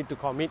just need to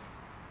commit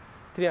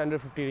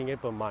 350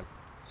 ringgit per month.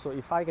 So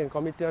if I can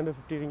commit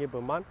 350 ringgit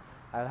per month,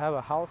 I'll have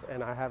a house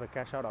and I have a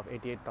cash out of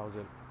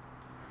 88,000.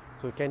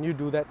 So can you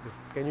do that?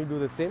 Can you do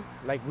the same?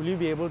 Like, will you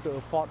be able to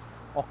afford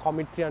or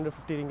commit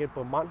 350 ringgit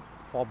per month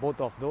for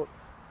both of those,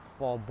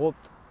 for both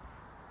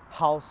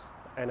house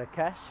and a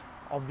cash?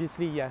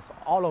 Obviously yes,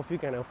 all of you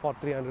can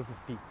afford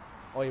 350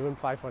 or even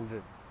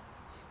 500.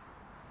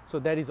 So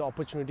that is an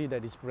opportunity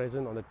that is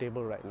present on the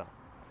table right now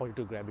for you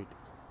to grab it,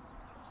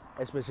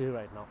 especially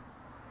right now.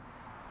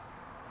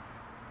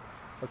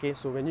 Okay,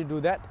 so when you do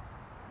that,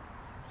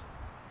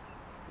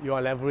 you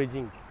are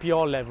leveraging,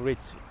 pure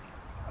leverage,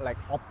 like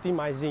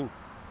optimizing.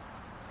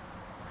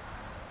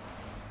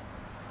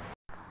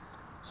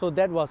 So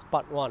that was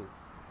part one.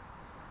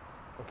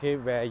 Okay,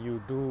 where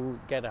you do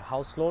get a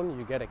house loan,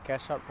 you get a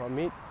cash out from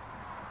it.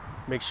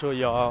 Make sure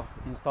your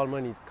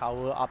installment is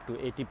covered up to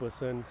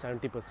 80%,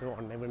 70%,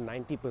 or even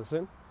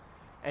 90%.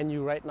 And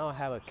you right now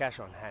have a cash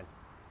on hand.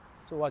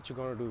 So what you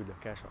gonna do with the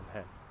cash on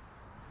hand?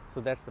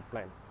 So that's the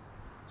plan.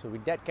 So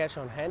with that cash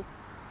on hand,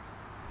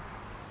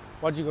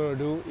 what you're gonna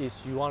do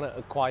is you wanna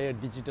acquire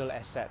digital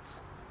assets,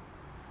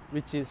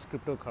 which is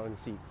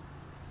cryptocurrency.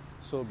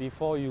 So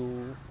before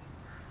you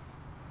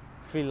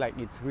feel like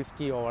it's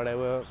risky or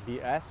whatever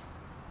BS,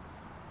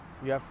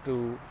 you have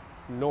to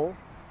know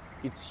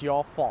it's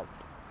your fault.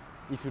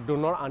 If you do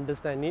not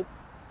understand it,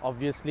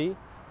 obviously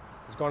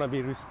it's gonna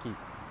be risky.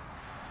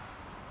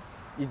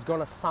 It's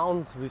gonna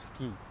sound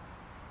risky.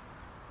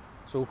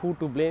 So who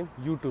to blame?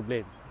 You to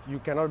blame. You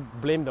cannot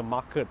blame the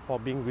market for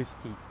being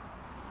risky.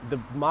 The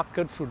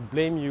market should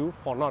blame you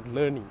for not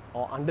learning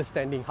or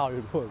understanding how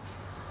it works.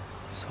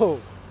 So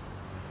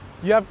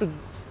you have to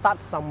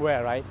start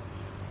somewhere, right?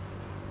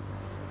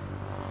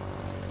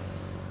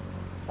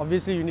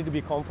 Obviously you need to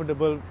be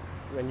comfortable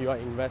when you are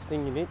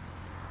investing in it.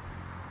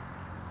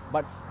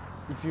 But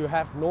if you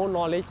have no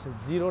knowledge,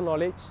 zero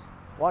knowledge,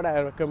 what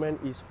I recommend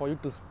is for you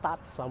to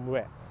start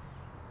somewhere.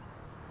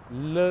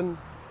 Learn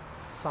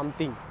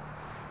something.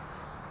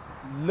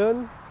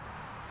 Learn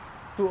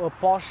to a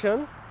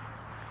portion,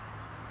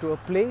 to a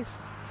place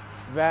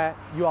where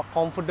you are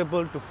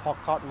comfortable to fork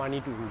out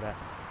money to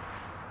invest.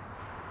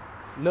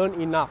 Learn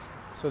enough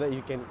so that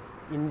you can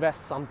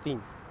invest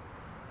something.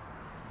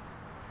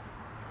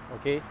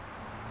 Okay,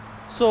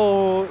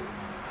 so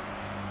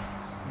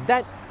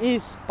that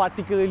is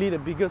particularly the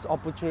biggest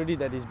opportunity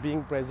that is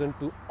being present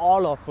to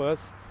all of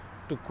us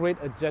to create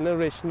a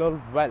generational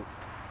wealth.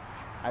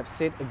 I've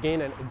said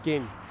again and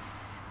again.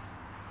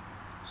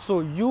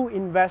 So you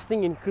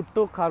investing in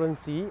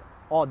cryptocurrency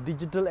or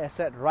digital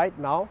asset right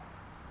now,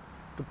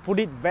 to put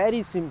it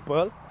very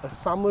simple, a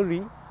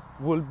summary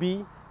will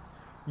be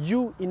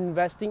you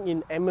investing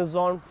in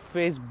Amazon,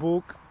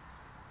 Facebook,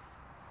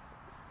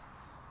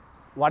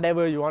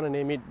 whatever you want to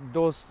name it,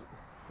 those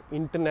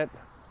internet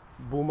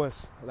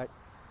boomers like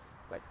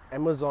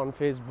Amazon,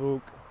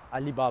 Facebook,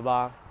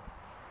 Alibaba,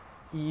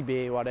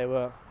 eBay,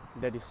 whatever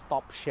that is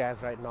top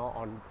shares right now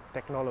on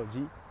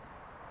technology,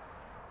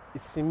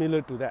 is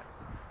similar to that.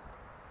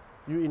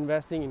 You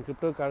investing in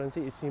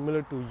cryptocurrency is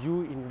similar to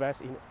you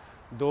invest in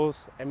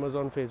those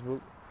Amazon, Facebook,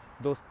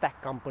 those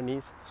tech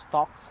companies,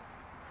 stocks,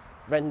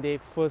 when they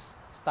first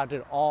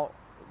started or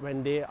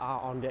when they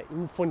are on their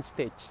infant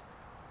stage.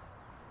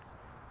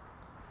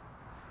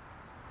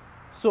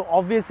 So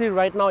obviously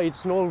right now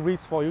it's no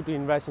risk for you to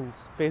invest in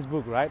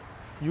Facebook, right?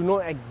 You know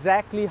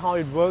exactly how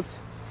it works.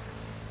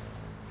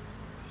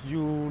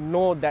 You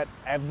know that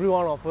every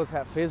one of us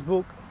have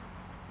Facebook.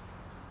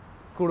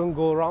 Couldn't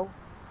go wrong,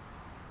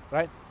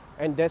 right?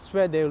 And that's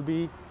where there will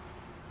be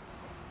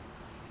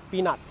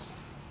peanuts.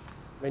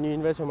 When you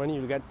invest your money,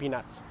 you'll get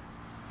peanuts.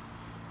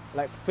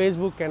 Like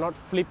Facebook cannot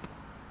flip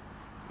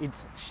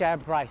its share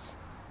price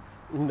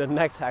in the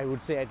next, I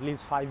would say, at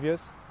least 5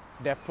 years.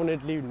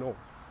 Definitely no.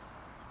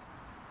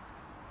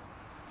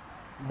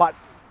 But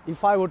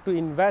if I were to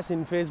invest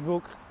in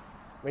Facebook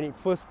when it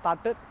first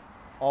started,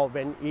 or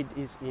when it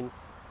is in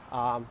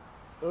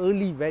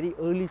very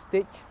early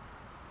stage,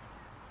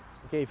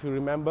 okay, if you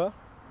remember,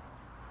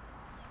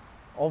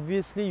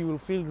 obviously you will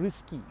feel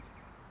risky.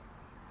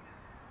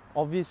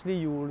 Obviously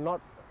you will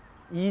not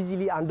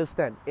easily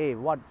understand,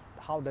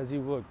 how does it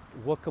work,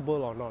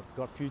 workable or not,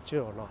 got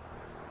future or not.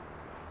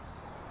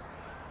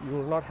 You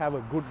will not have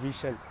a good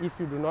vision if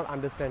you do not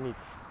understand it.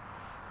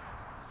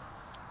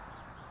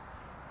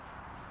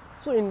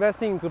 So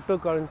investing in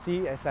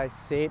cryptocurrency, as I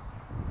said,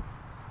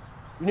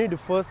 you need to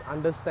first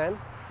understand,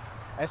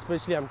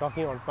 especially I'm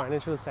talking on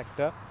financial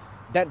sector,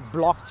 that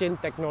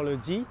blockchain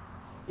technology,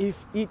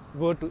 if it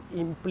were to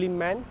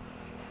implement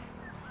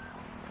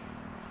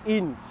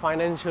in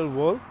financial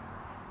world,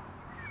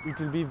 it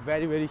will be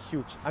very, very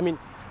huge. I mean,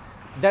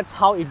 that's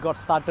how it got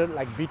started,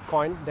 like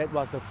Bitcoin. That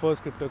was the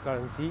first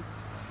cryptocurrency,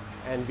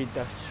 and with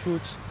the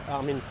huge,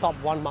 top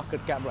 1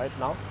 market cap right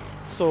now.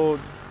 So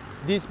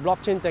this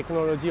blockchain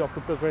technology of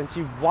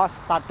cryptocurrency was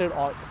started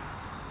or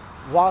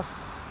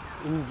was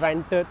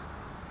invented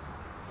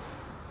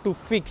to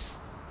fix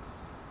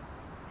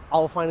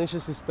our financial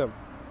system,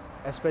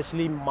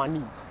 especially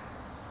money,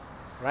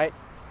 right?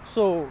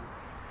 So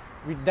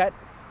with that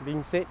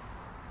being said,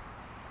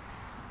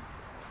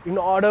 in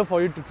order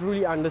for you to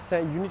truly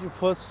understand, you need to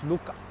first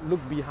look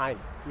behind.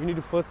 You need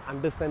to first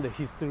understand the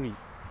history.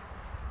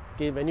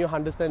 Okay, when you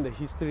understand the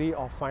history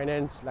of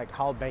finance, like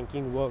how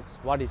banking works,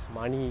 what is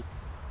money,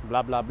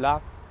 blah blah blah,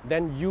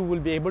 then you will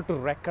be able to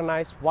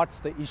recognize what's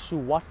the issue,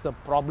 what's the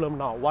problem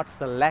now, what's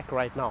the lack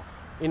right now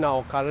in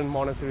our current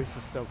monetary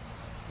system.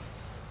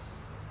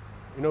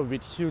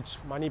 With huge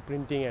money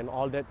printing and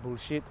all that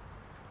bullshit,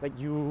 like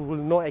you will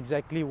know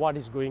exactly what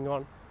is going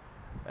on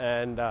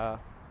and the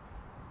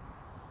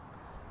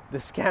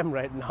scam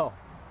right now,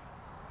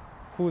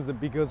 who's the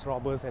biggest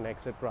robbers and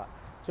etc.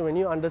 So when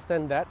you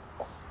understand that,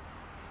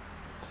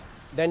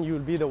 then you'll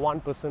be the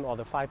 1% or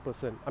the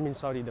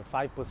 5%, the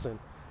 5%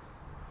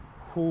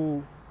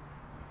 who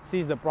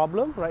sees the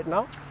problem right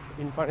now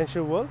in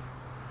financial world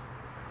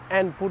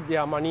and put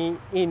their money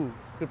in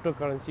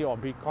cryptocurrency or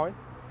Bitcoin,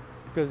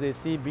 because they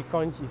see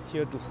Bitcoin is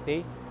here to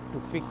stay, to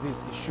fix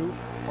this issue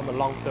on the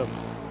long term.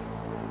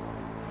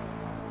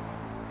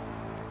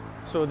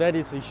 So that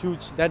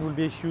will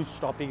be a huge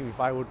topic if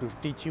I were to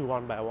teach you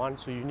one by one.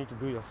 So you need to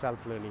do your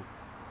self-learning.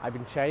 I've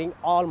been sharing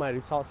all my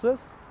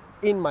resources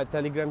in my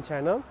Telegram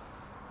channel,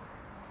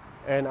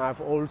 and I've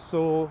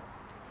also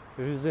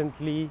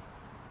recently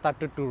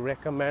started to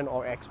recommend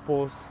or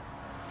expose,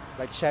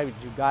 share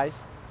with you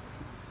guys,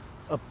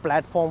 a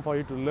platform for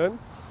you to learn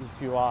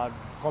if you are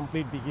a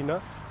complete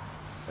beginner,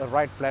 a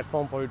right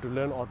platform for you to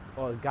learn, or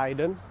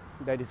guidance,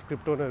 that is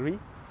Cryptonary.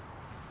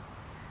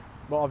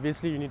 But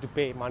obviously you need to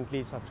pay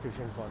monthly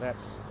subscription for that,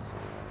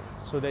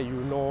 so that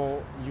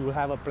you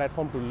have a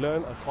platform to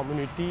learn, a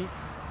community,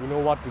 you know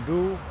what to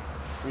do,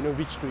 you know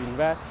which to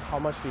invest, how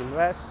much to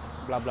invest,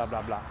 blah blah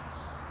blah blah.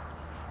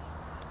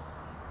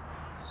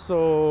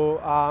 So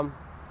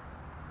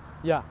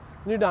you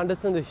need to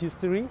understand the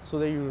history so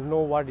that you know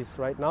what is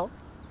right now,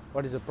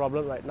 what is the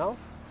problem right now,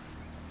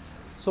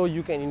 so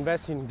you can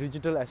invest in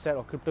digital asset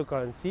or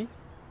cryptocurrency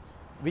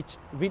which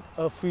with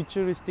a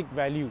futuristic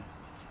value.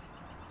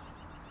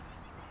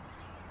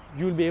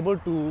 you'll be able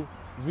to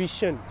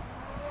vision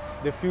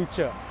the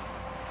future,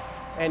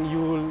 and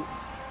you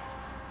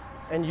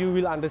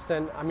will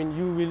understand, I mean,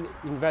 you will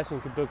invest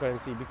in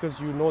cryptocurrency because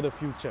you know the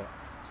future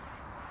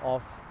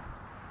of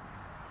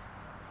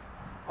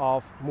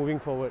moving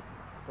forward,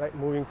 right?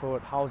 Moving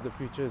forward, how's the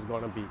future is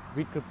going to be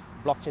with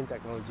blockchain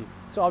technology.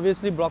 So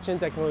obviously blockchain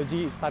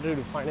technology started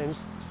to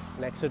finance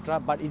and etc.,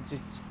 but it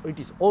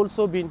is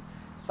also been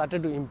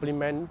started to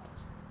implement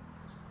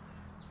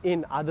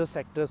in other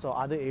sectors or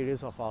other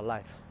areas of our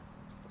life.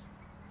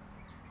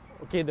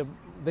 Okay,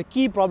 the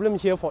key problem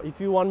here, for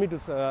if you want me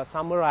to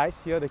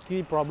summarize here, the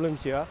key problem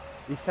here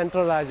is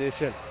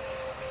centralization.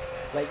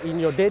 Like in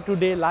your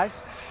day-to-day life,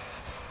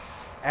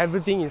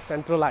 everything is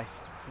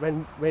centralized.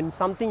 When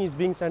something is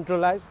being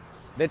centralized,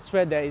 that's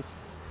where there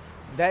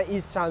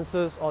is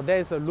chances, or there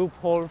is a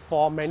loophole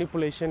for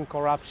manipulation,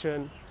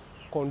 corruption,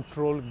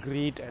 control,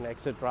 greed, and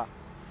etc.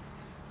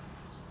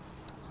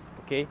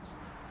 Okay.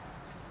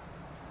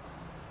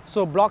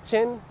 So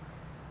blockchain,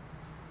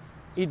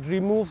 it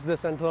removes the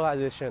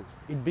centralization.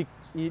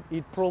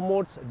 It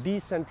promotes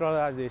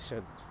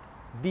decentralization,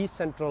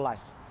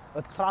 decentralized,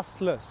 a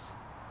trustless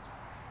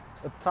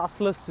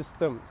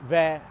system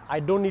where I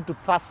don't need to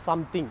trust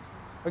something.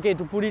 Okay,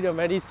 to put it a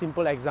very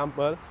simple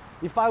example,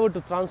 if I were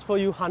to transfer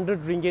you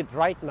 100 ringgit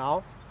right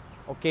now,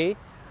 okay,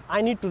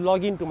 I need to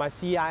log into my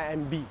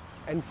CIMB.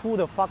 And who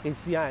the fuck is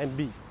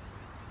CIMB?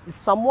 It's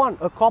someone,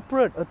 a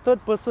corporate, a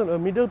third person, a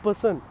middle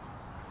person,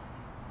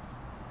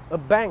 a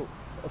bank,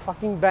 a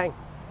fucking bank.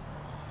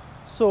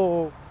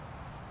 So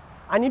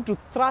I need to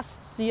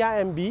trust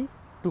CIMB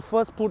to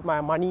first put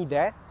my money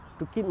there,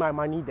 to keep my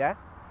money there,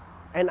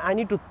 and I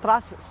need to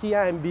trust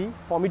CIMB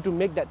for me to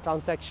make that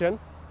transaction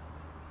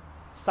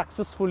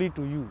successfully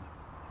to you.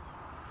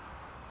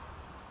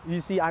 You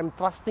see, I'm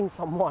trusting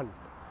someone,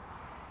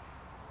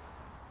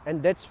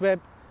 and that's where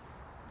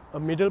a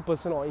middle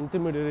person or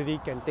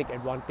intermediary can take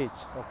advantage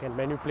or can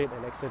manipulate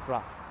and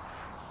etc.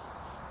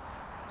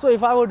 So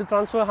if I were to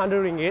transfer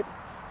 100 ringgit,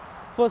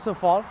 first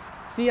of all,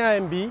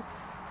 CIMB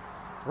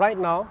right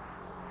now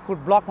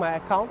could block my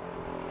account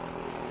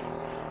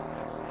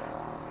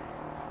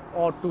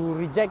or to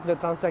reject the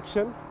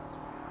transaction.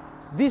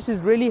 This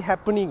is really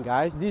happening,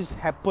 guys. This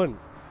happened.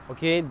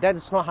 Okay,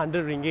 that's not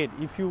 100 ringgit.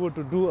 If you were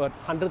to do a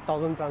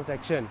 100,000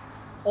 transaction,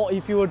 or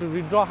if you were to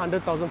withdraw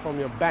 100,000 from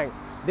your bank,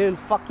 they will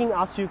fucking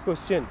ask you a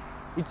question.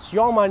 It's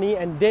your money,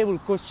 and they will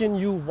question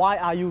you, why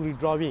are you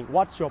withdrawing?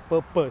 What's your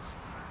purpose?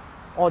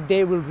 Or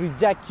they will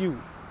reject you.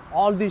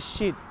 All this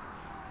shit.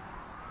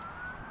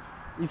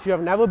 If you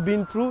have never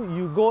been through,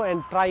 you go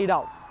and try it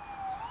out.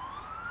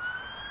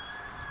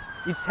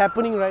 It's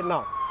happening right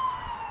now.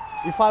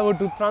 If I were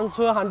to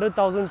transfer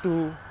 100,000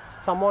 to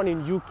someone in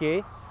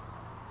UK,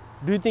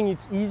 do you think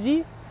it's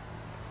easy?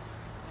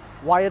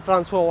 Wire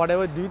transfer or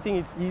whatever, do you think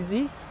it's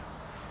easy?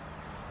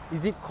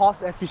 Is it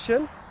cost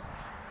efficient?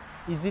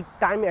 Is it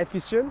time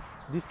efficient?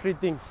 These three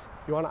things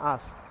you want to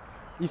ask.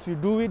 If you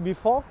do it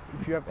before,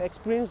 if you have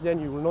experience, then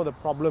you will know the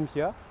problem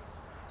here.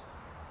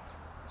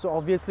 So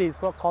obviously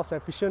it's not cost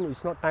efficient,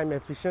 it's not time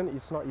efficient,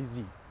 it's not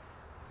easy.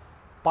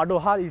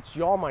 Padahal it's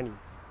your money.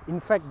 In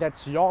fact,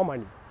 that's your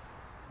money.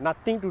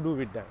 Nothing to do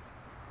with them.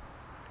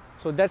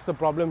 So that's the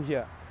problem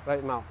here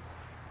right now.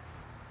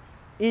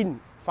 In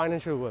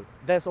financial world,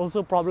 there's also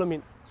a problem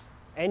in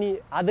any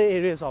other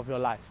areas of your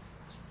life.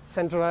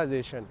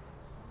 Centralization.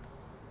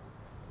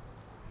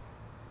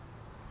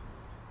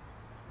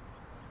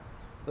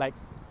 Like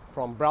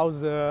from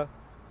browser,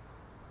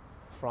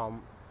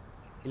 from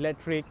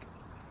electric,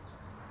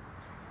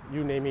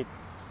 you name it,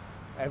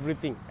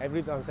 everything,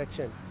 every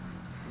transaction,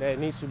 there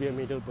needs to be a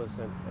middle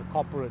person, a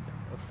corporate,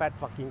 a fat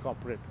fucking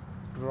corporate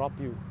to drop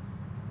you.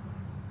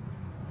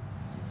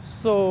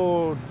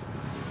 So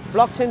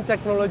blockchain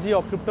technology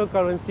or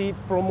cryptocurrency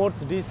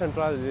promotes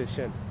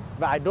decentralization,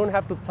 but I don't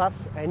have to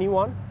trust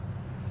anyone.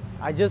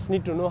 I just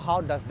need to know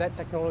how does that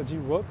technology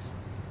works,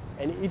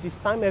 and it is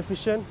time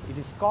efficient, it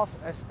is cost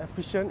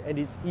efficient, and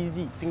it's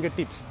easy,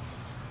 fingertips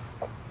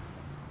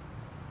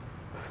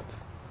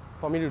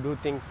for me to do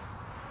things.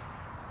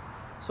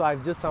 So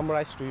I've just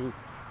summarized to you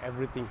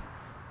everything.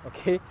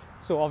 Okay,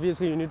 so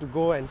obviously you need to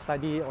go and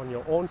study on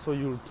your own so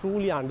you'll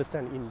truly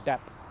understand in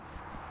depth.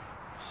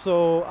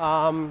 So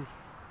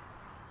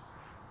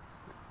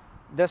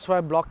that's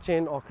why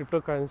blockchain or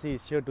cryptocurrency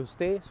is here to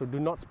stay. So do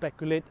not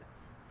speculate,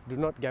 do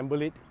not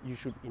gamble it, you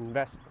should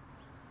invest.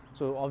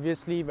 So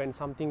obviously when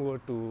something were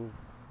to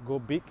go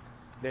big,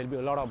 there will be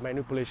a lot of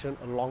manipulation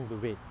along the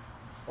way,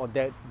 or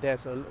there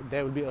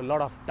will be a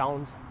lot of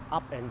downs,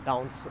 up and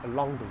downs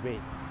along the way.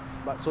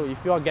 But so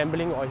if you are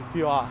gambling or if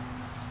you are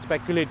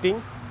speculating,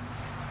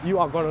 you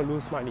are going to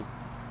lose money,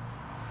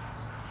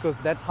 because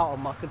that's how a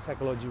market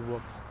psychology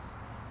works.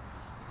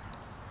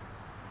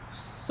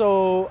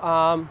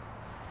 So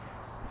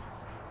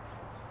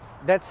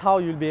that's how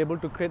you'll be able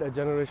to create a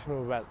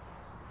generational wealth.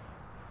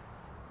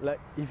 Like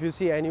if you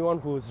see anyone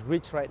who is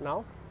rich right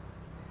now,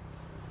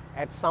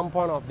 at some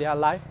point of their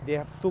life they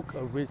have took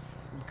a risk,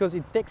 because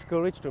it takes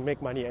courage to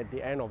make money at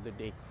the end of the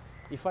day.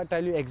 If I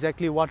tell you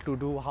exactly what to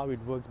do, how it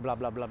works, blah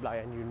blah blah blah,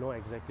 and you know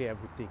exactly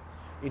everything,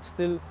 it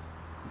still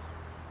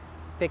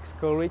takes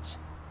courage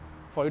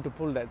for you to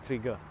pull that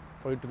trigger,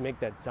 for you to make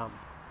that jump.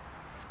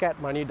 Scared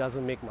money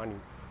doesn't make money,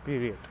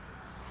 period.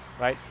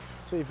 Right?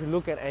 So if you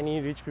look at any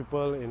rich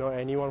people,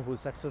 anyone who's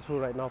successful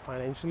right now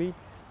financially,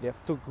 they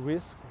have took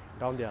risks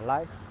down their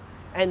life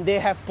and they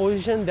have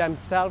positioned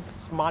themselves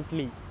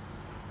smartly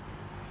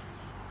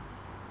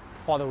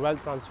for the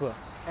wealth transfer.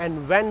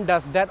 And when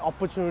does that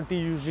opportunity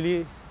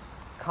usually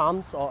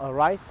comes or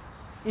arise?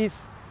 Is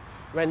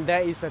when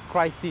there is a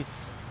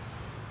crisis,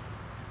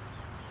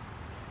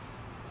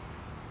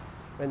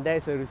 when there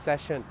is a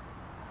recession.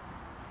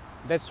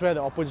 That's where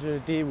the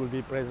opportunity will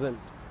be present.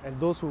 And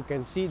those who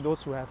can see,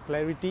 those who have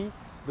clarity,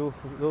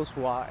 those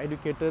who are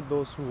educated,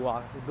 those who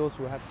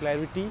have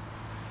clarity,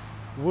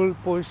 will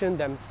position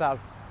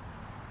themselves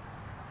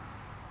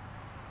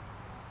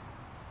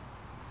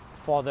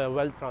for the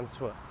wealth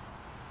transfer.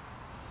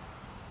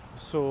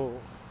 So,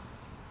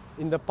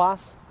 in the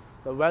past,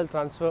 the wealth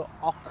transfer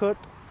occurred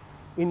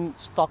in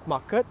stock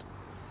market,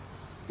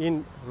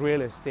 in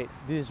real estate.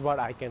 This is what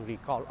I can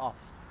recall of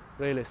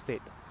real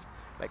estate.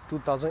 Like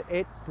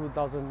 2008,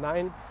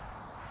 2009,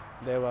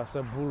 there was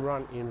a bull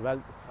run in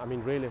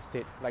real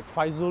estate. Like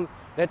Faizul,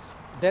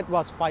 that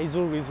was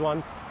Faizul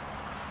Rizwan's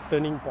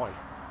turning point.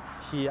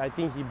 I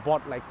think he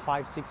bought like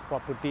 5-6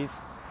 properties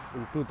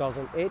in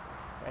 2008,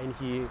 and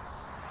he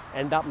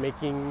ended up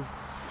making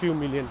few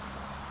millions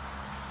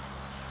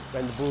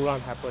when the bull run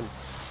happens.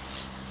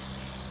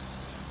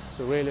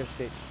 So real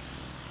estate,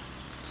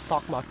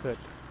 stock market,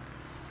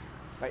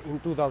 like in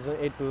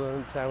 2008,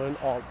 2007,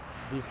 or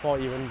before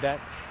even that,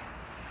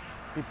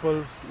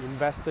 people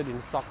invested in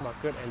stock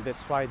market, and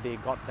that's why they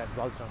got that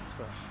wealth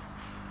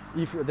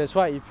transfer. That's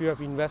why if you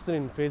have invested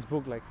in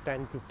Facebook like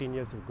 10-15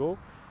 years ago,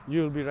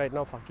 you will be right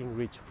now fucking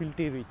rich,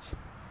 filthy rich.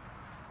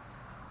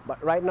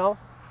 But right now,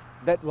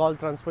 that wealth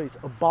transfer is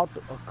about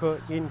to occur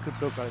in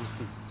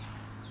cryptocurrency.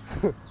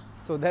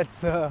 So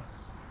that's a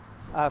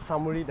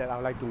summary that I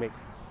would like to make.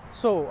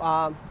 So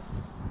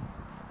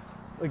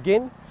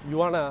again, you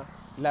want to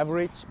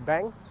leverage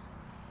bank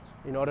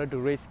in order to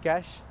raise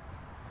cash,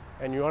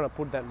 and you want to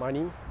put that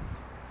money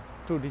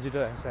to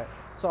digital asset.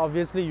 So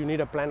obviously you need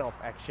a plan of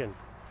action.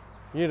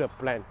 You need a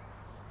plan.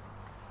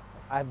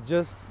 I've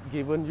just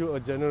given you a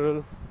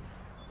general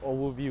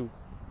overview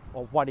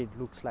of what it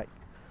looks like.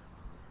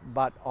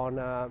 But on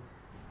a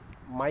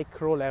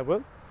micro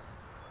level,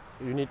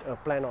 you need a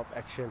plan of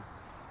action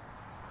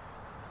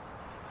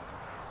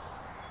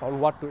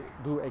on what to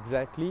do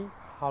exactly,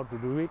 how to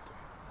do it,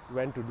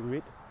 when to do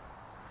it,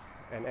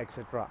 and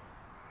etc.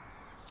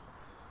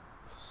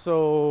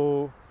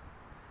 So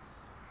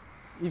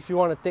if you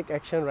want to take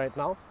action right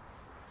now,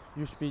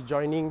 you should be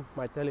joining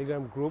my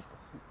Telegram group,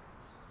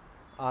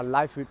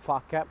 Live with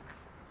Farcap,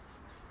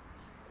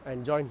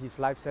 and join his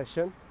live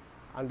session.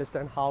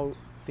 Understand how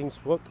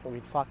things work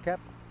with Farcap.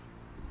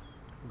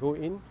 Go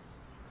in,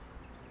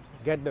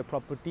 get the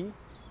property,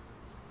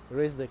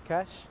 raise the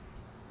cash,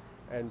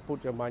 and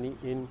put your money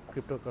in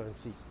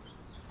cryptocurrency.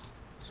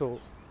 So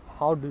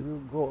how do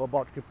you go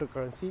about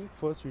cryptocurrency?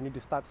 First, you need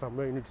to start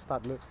somewhere. You need to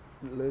start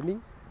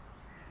learning.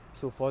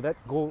 So for that,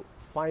 go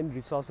find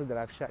resources that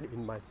I've shared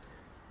in my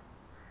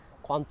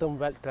Quantum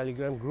Wealth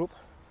Telegram group.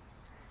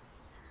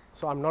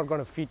 So I'm not going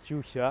to feed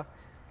you here.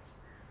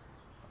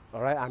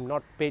 Alright, I'm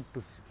not paid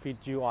to feed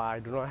you, or I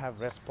do not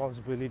have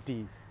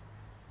responsibility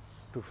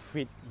to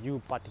feed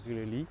you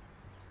particularly.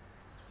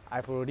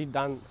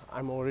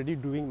 I'm already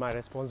doing my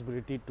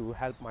responsibility to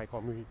help my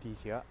community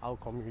here, our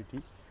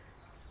community.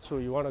 So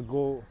you want to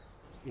go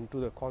into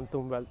the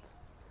Quantum Wealth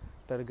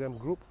Telegram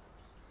group,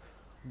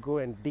 go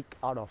and dig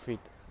out of it.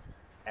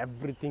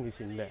 Everything is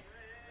in there.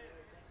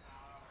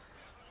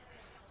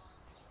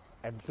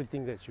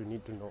 Everything that you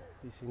need to know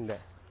is in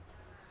there.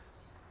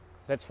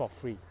 That's for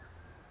free.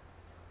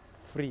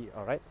 Free,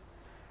 alright?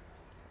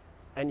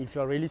 And if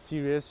you're really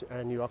serious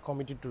and you are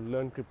committed to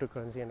learn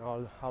cryptocurrency and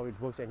all how it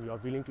works, and you are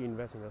willing to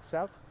invest in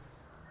yourself,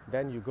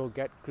 then you go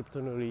get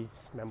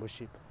Cryptonory's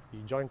membership. You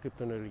join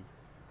Cryptonory.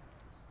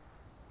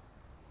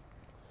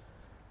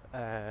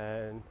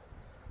 And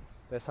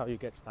that's how you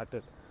get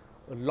started.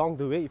 Along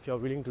the way, if you're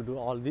willing to do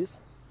all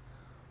this,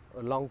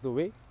 along the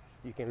way,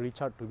 you can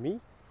reach out to me,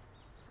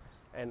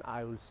 and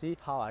I will see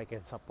how I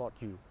can support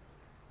you,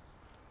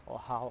 or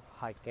how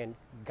I can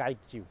guide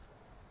you.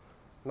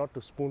 Not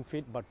to spoon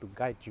feed, but to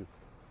guide you.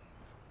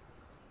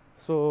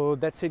 So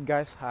that's it,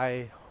 guys.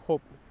 I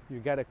hope you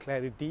get a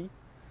clarity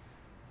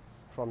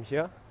from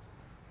here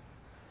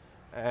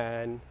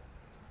and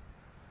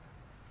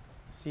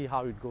see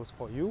how it goes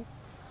for you.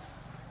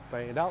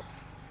 Try it out.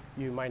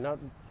 You might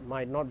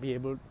not be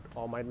able,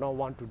 or might not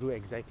want to do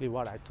exactly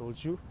what I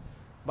told you,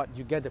 but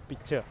you get the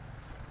picture.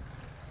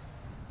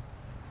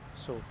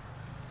 So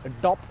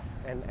adopt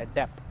and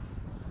adapt.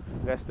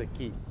 That's the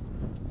key.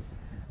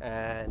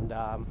 And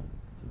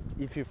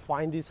if you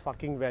find this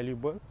fucking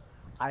valuable,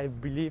 I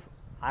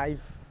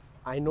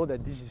know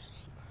that this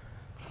is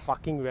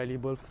fucking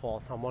valuable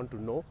for someone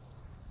to know,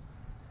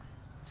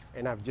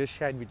 and I've just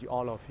shared with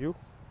all of you.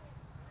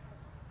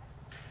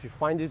 if you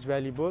find this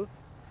valuable,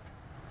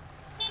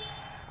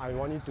 I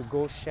want you to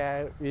go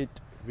share it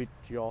with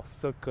your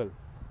circle,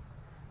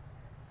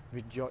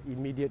 with your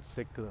immediate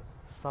circle,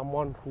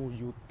 someone who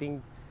you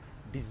think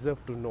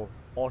deserves to know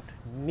or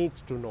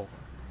needs to know.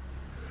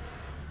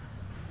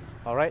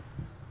 Alright?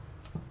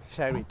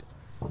 Share it.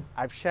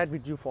 I've shared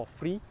with you for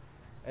free,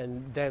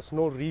 and there's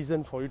no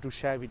reason for you to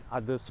share with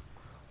others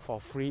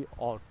for free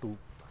or to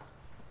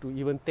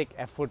even take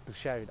effort to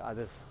share with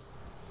others.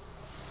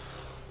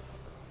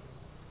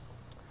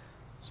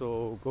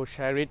 So go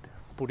share it,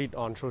 put it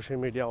on social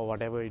media or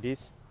whatever it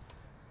is,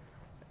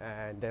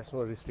 and there's no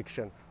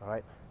restriction.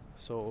 Alright?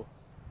 So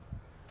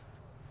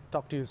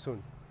talk to you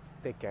soon.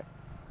 Take care.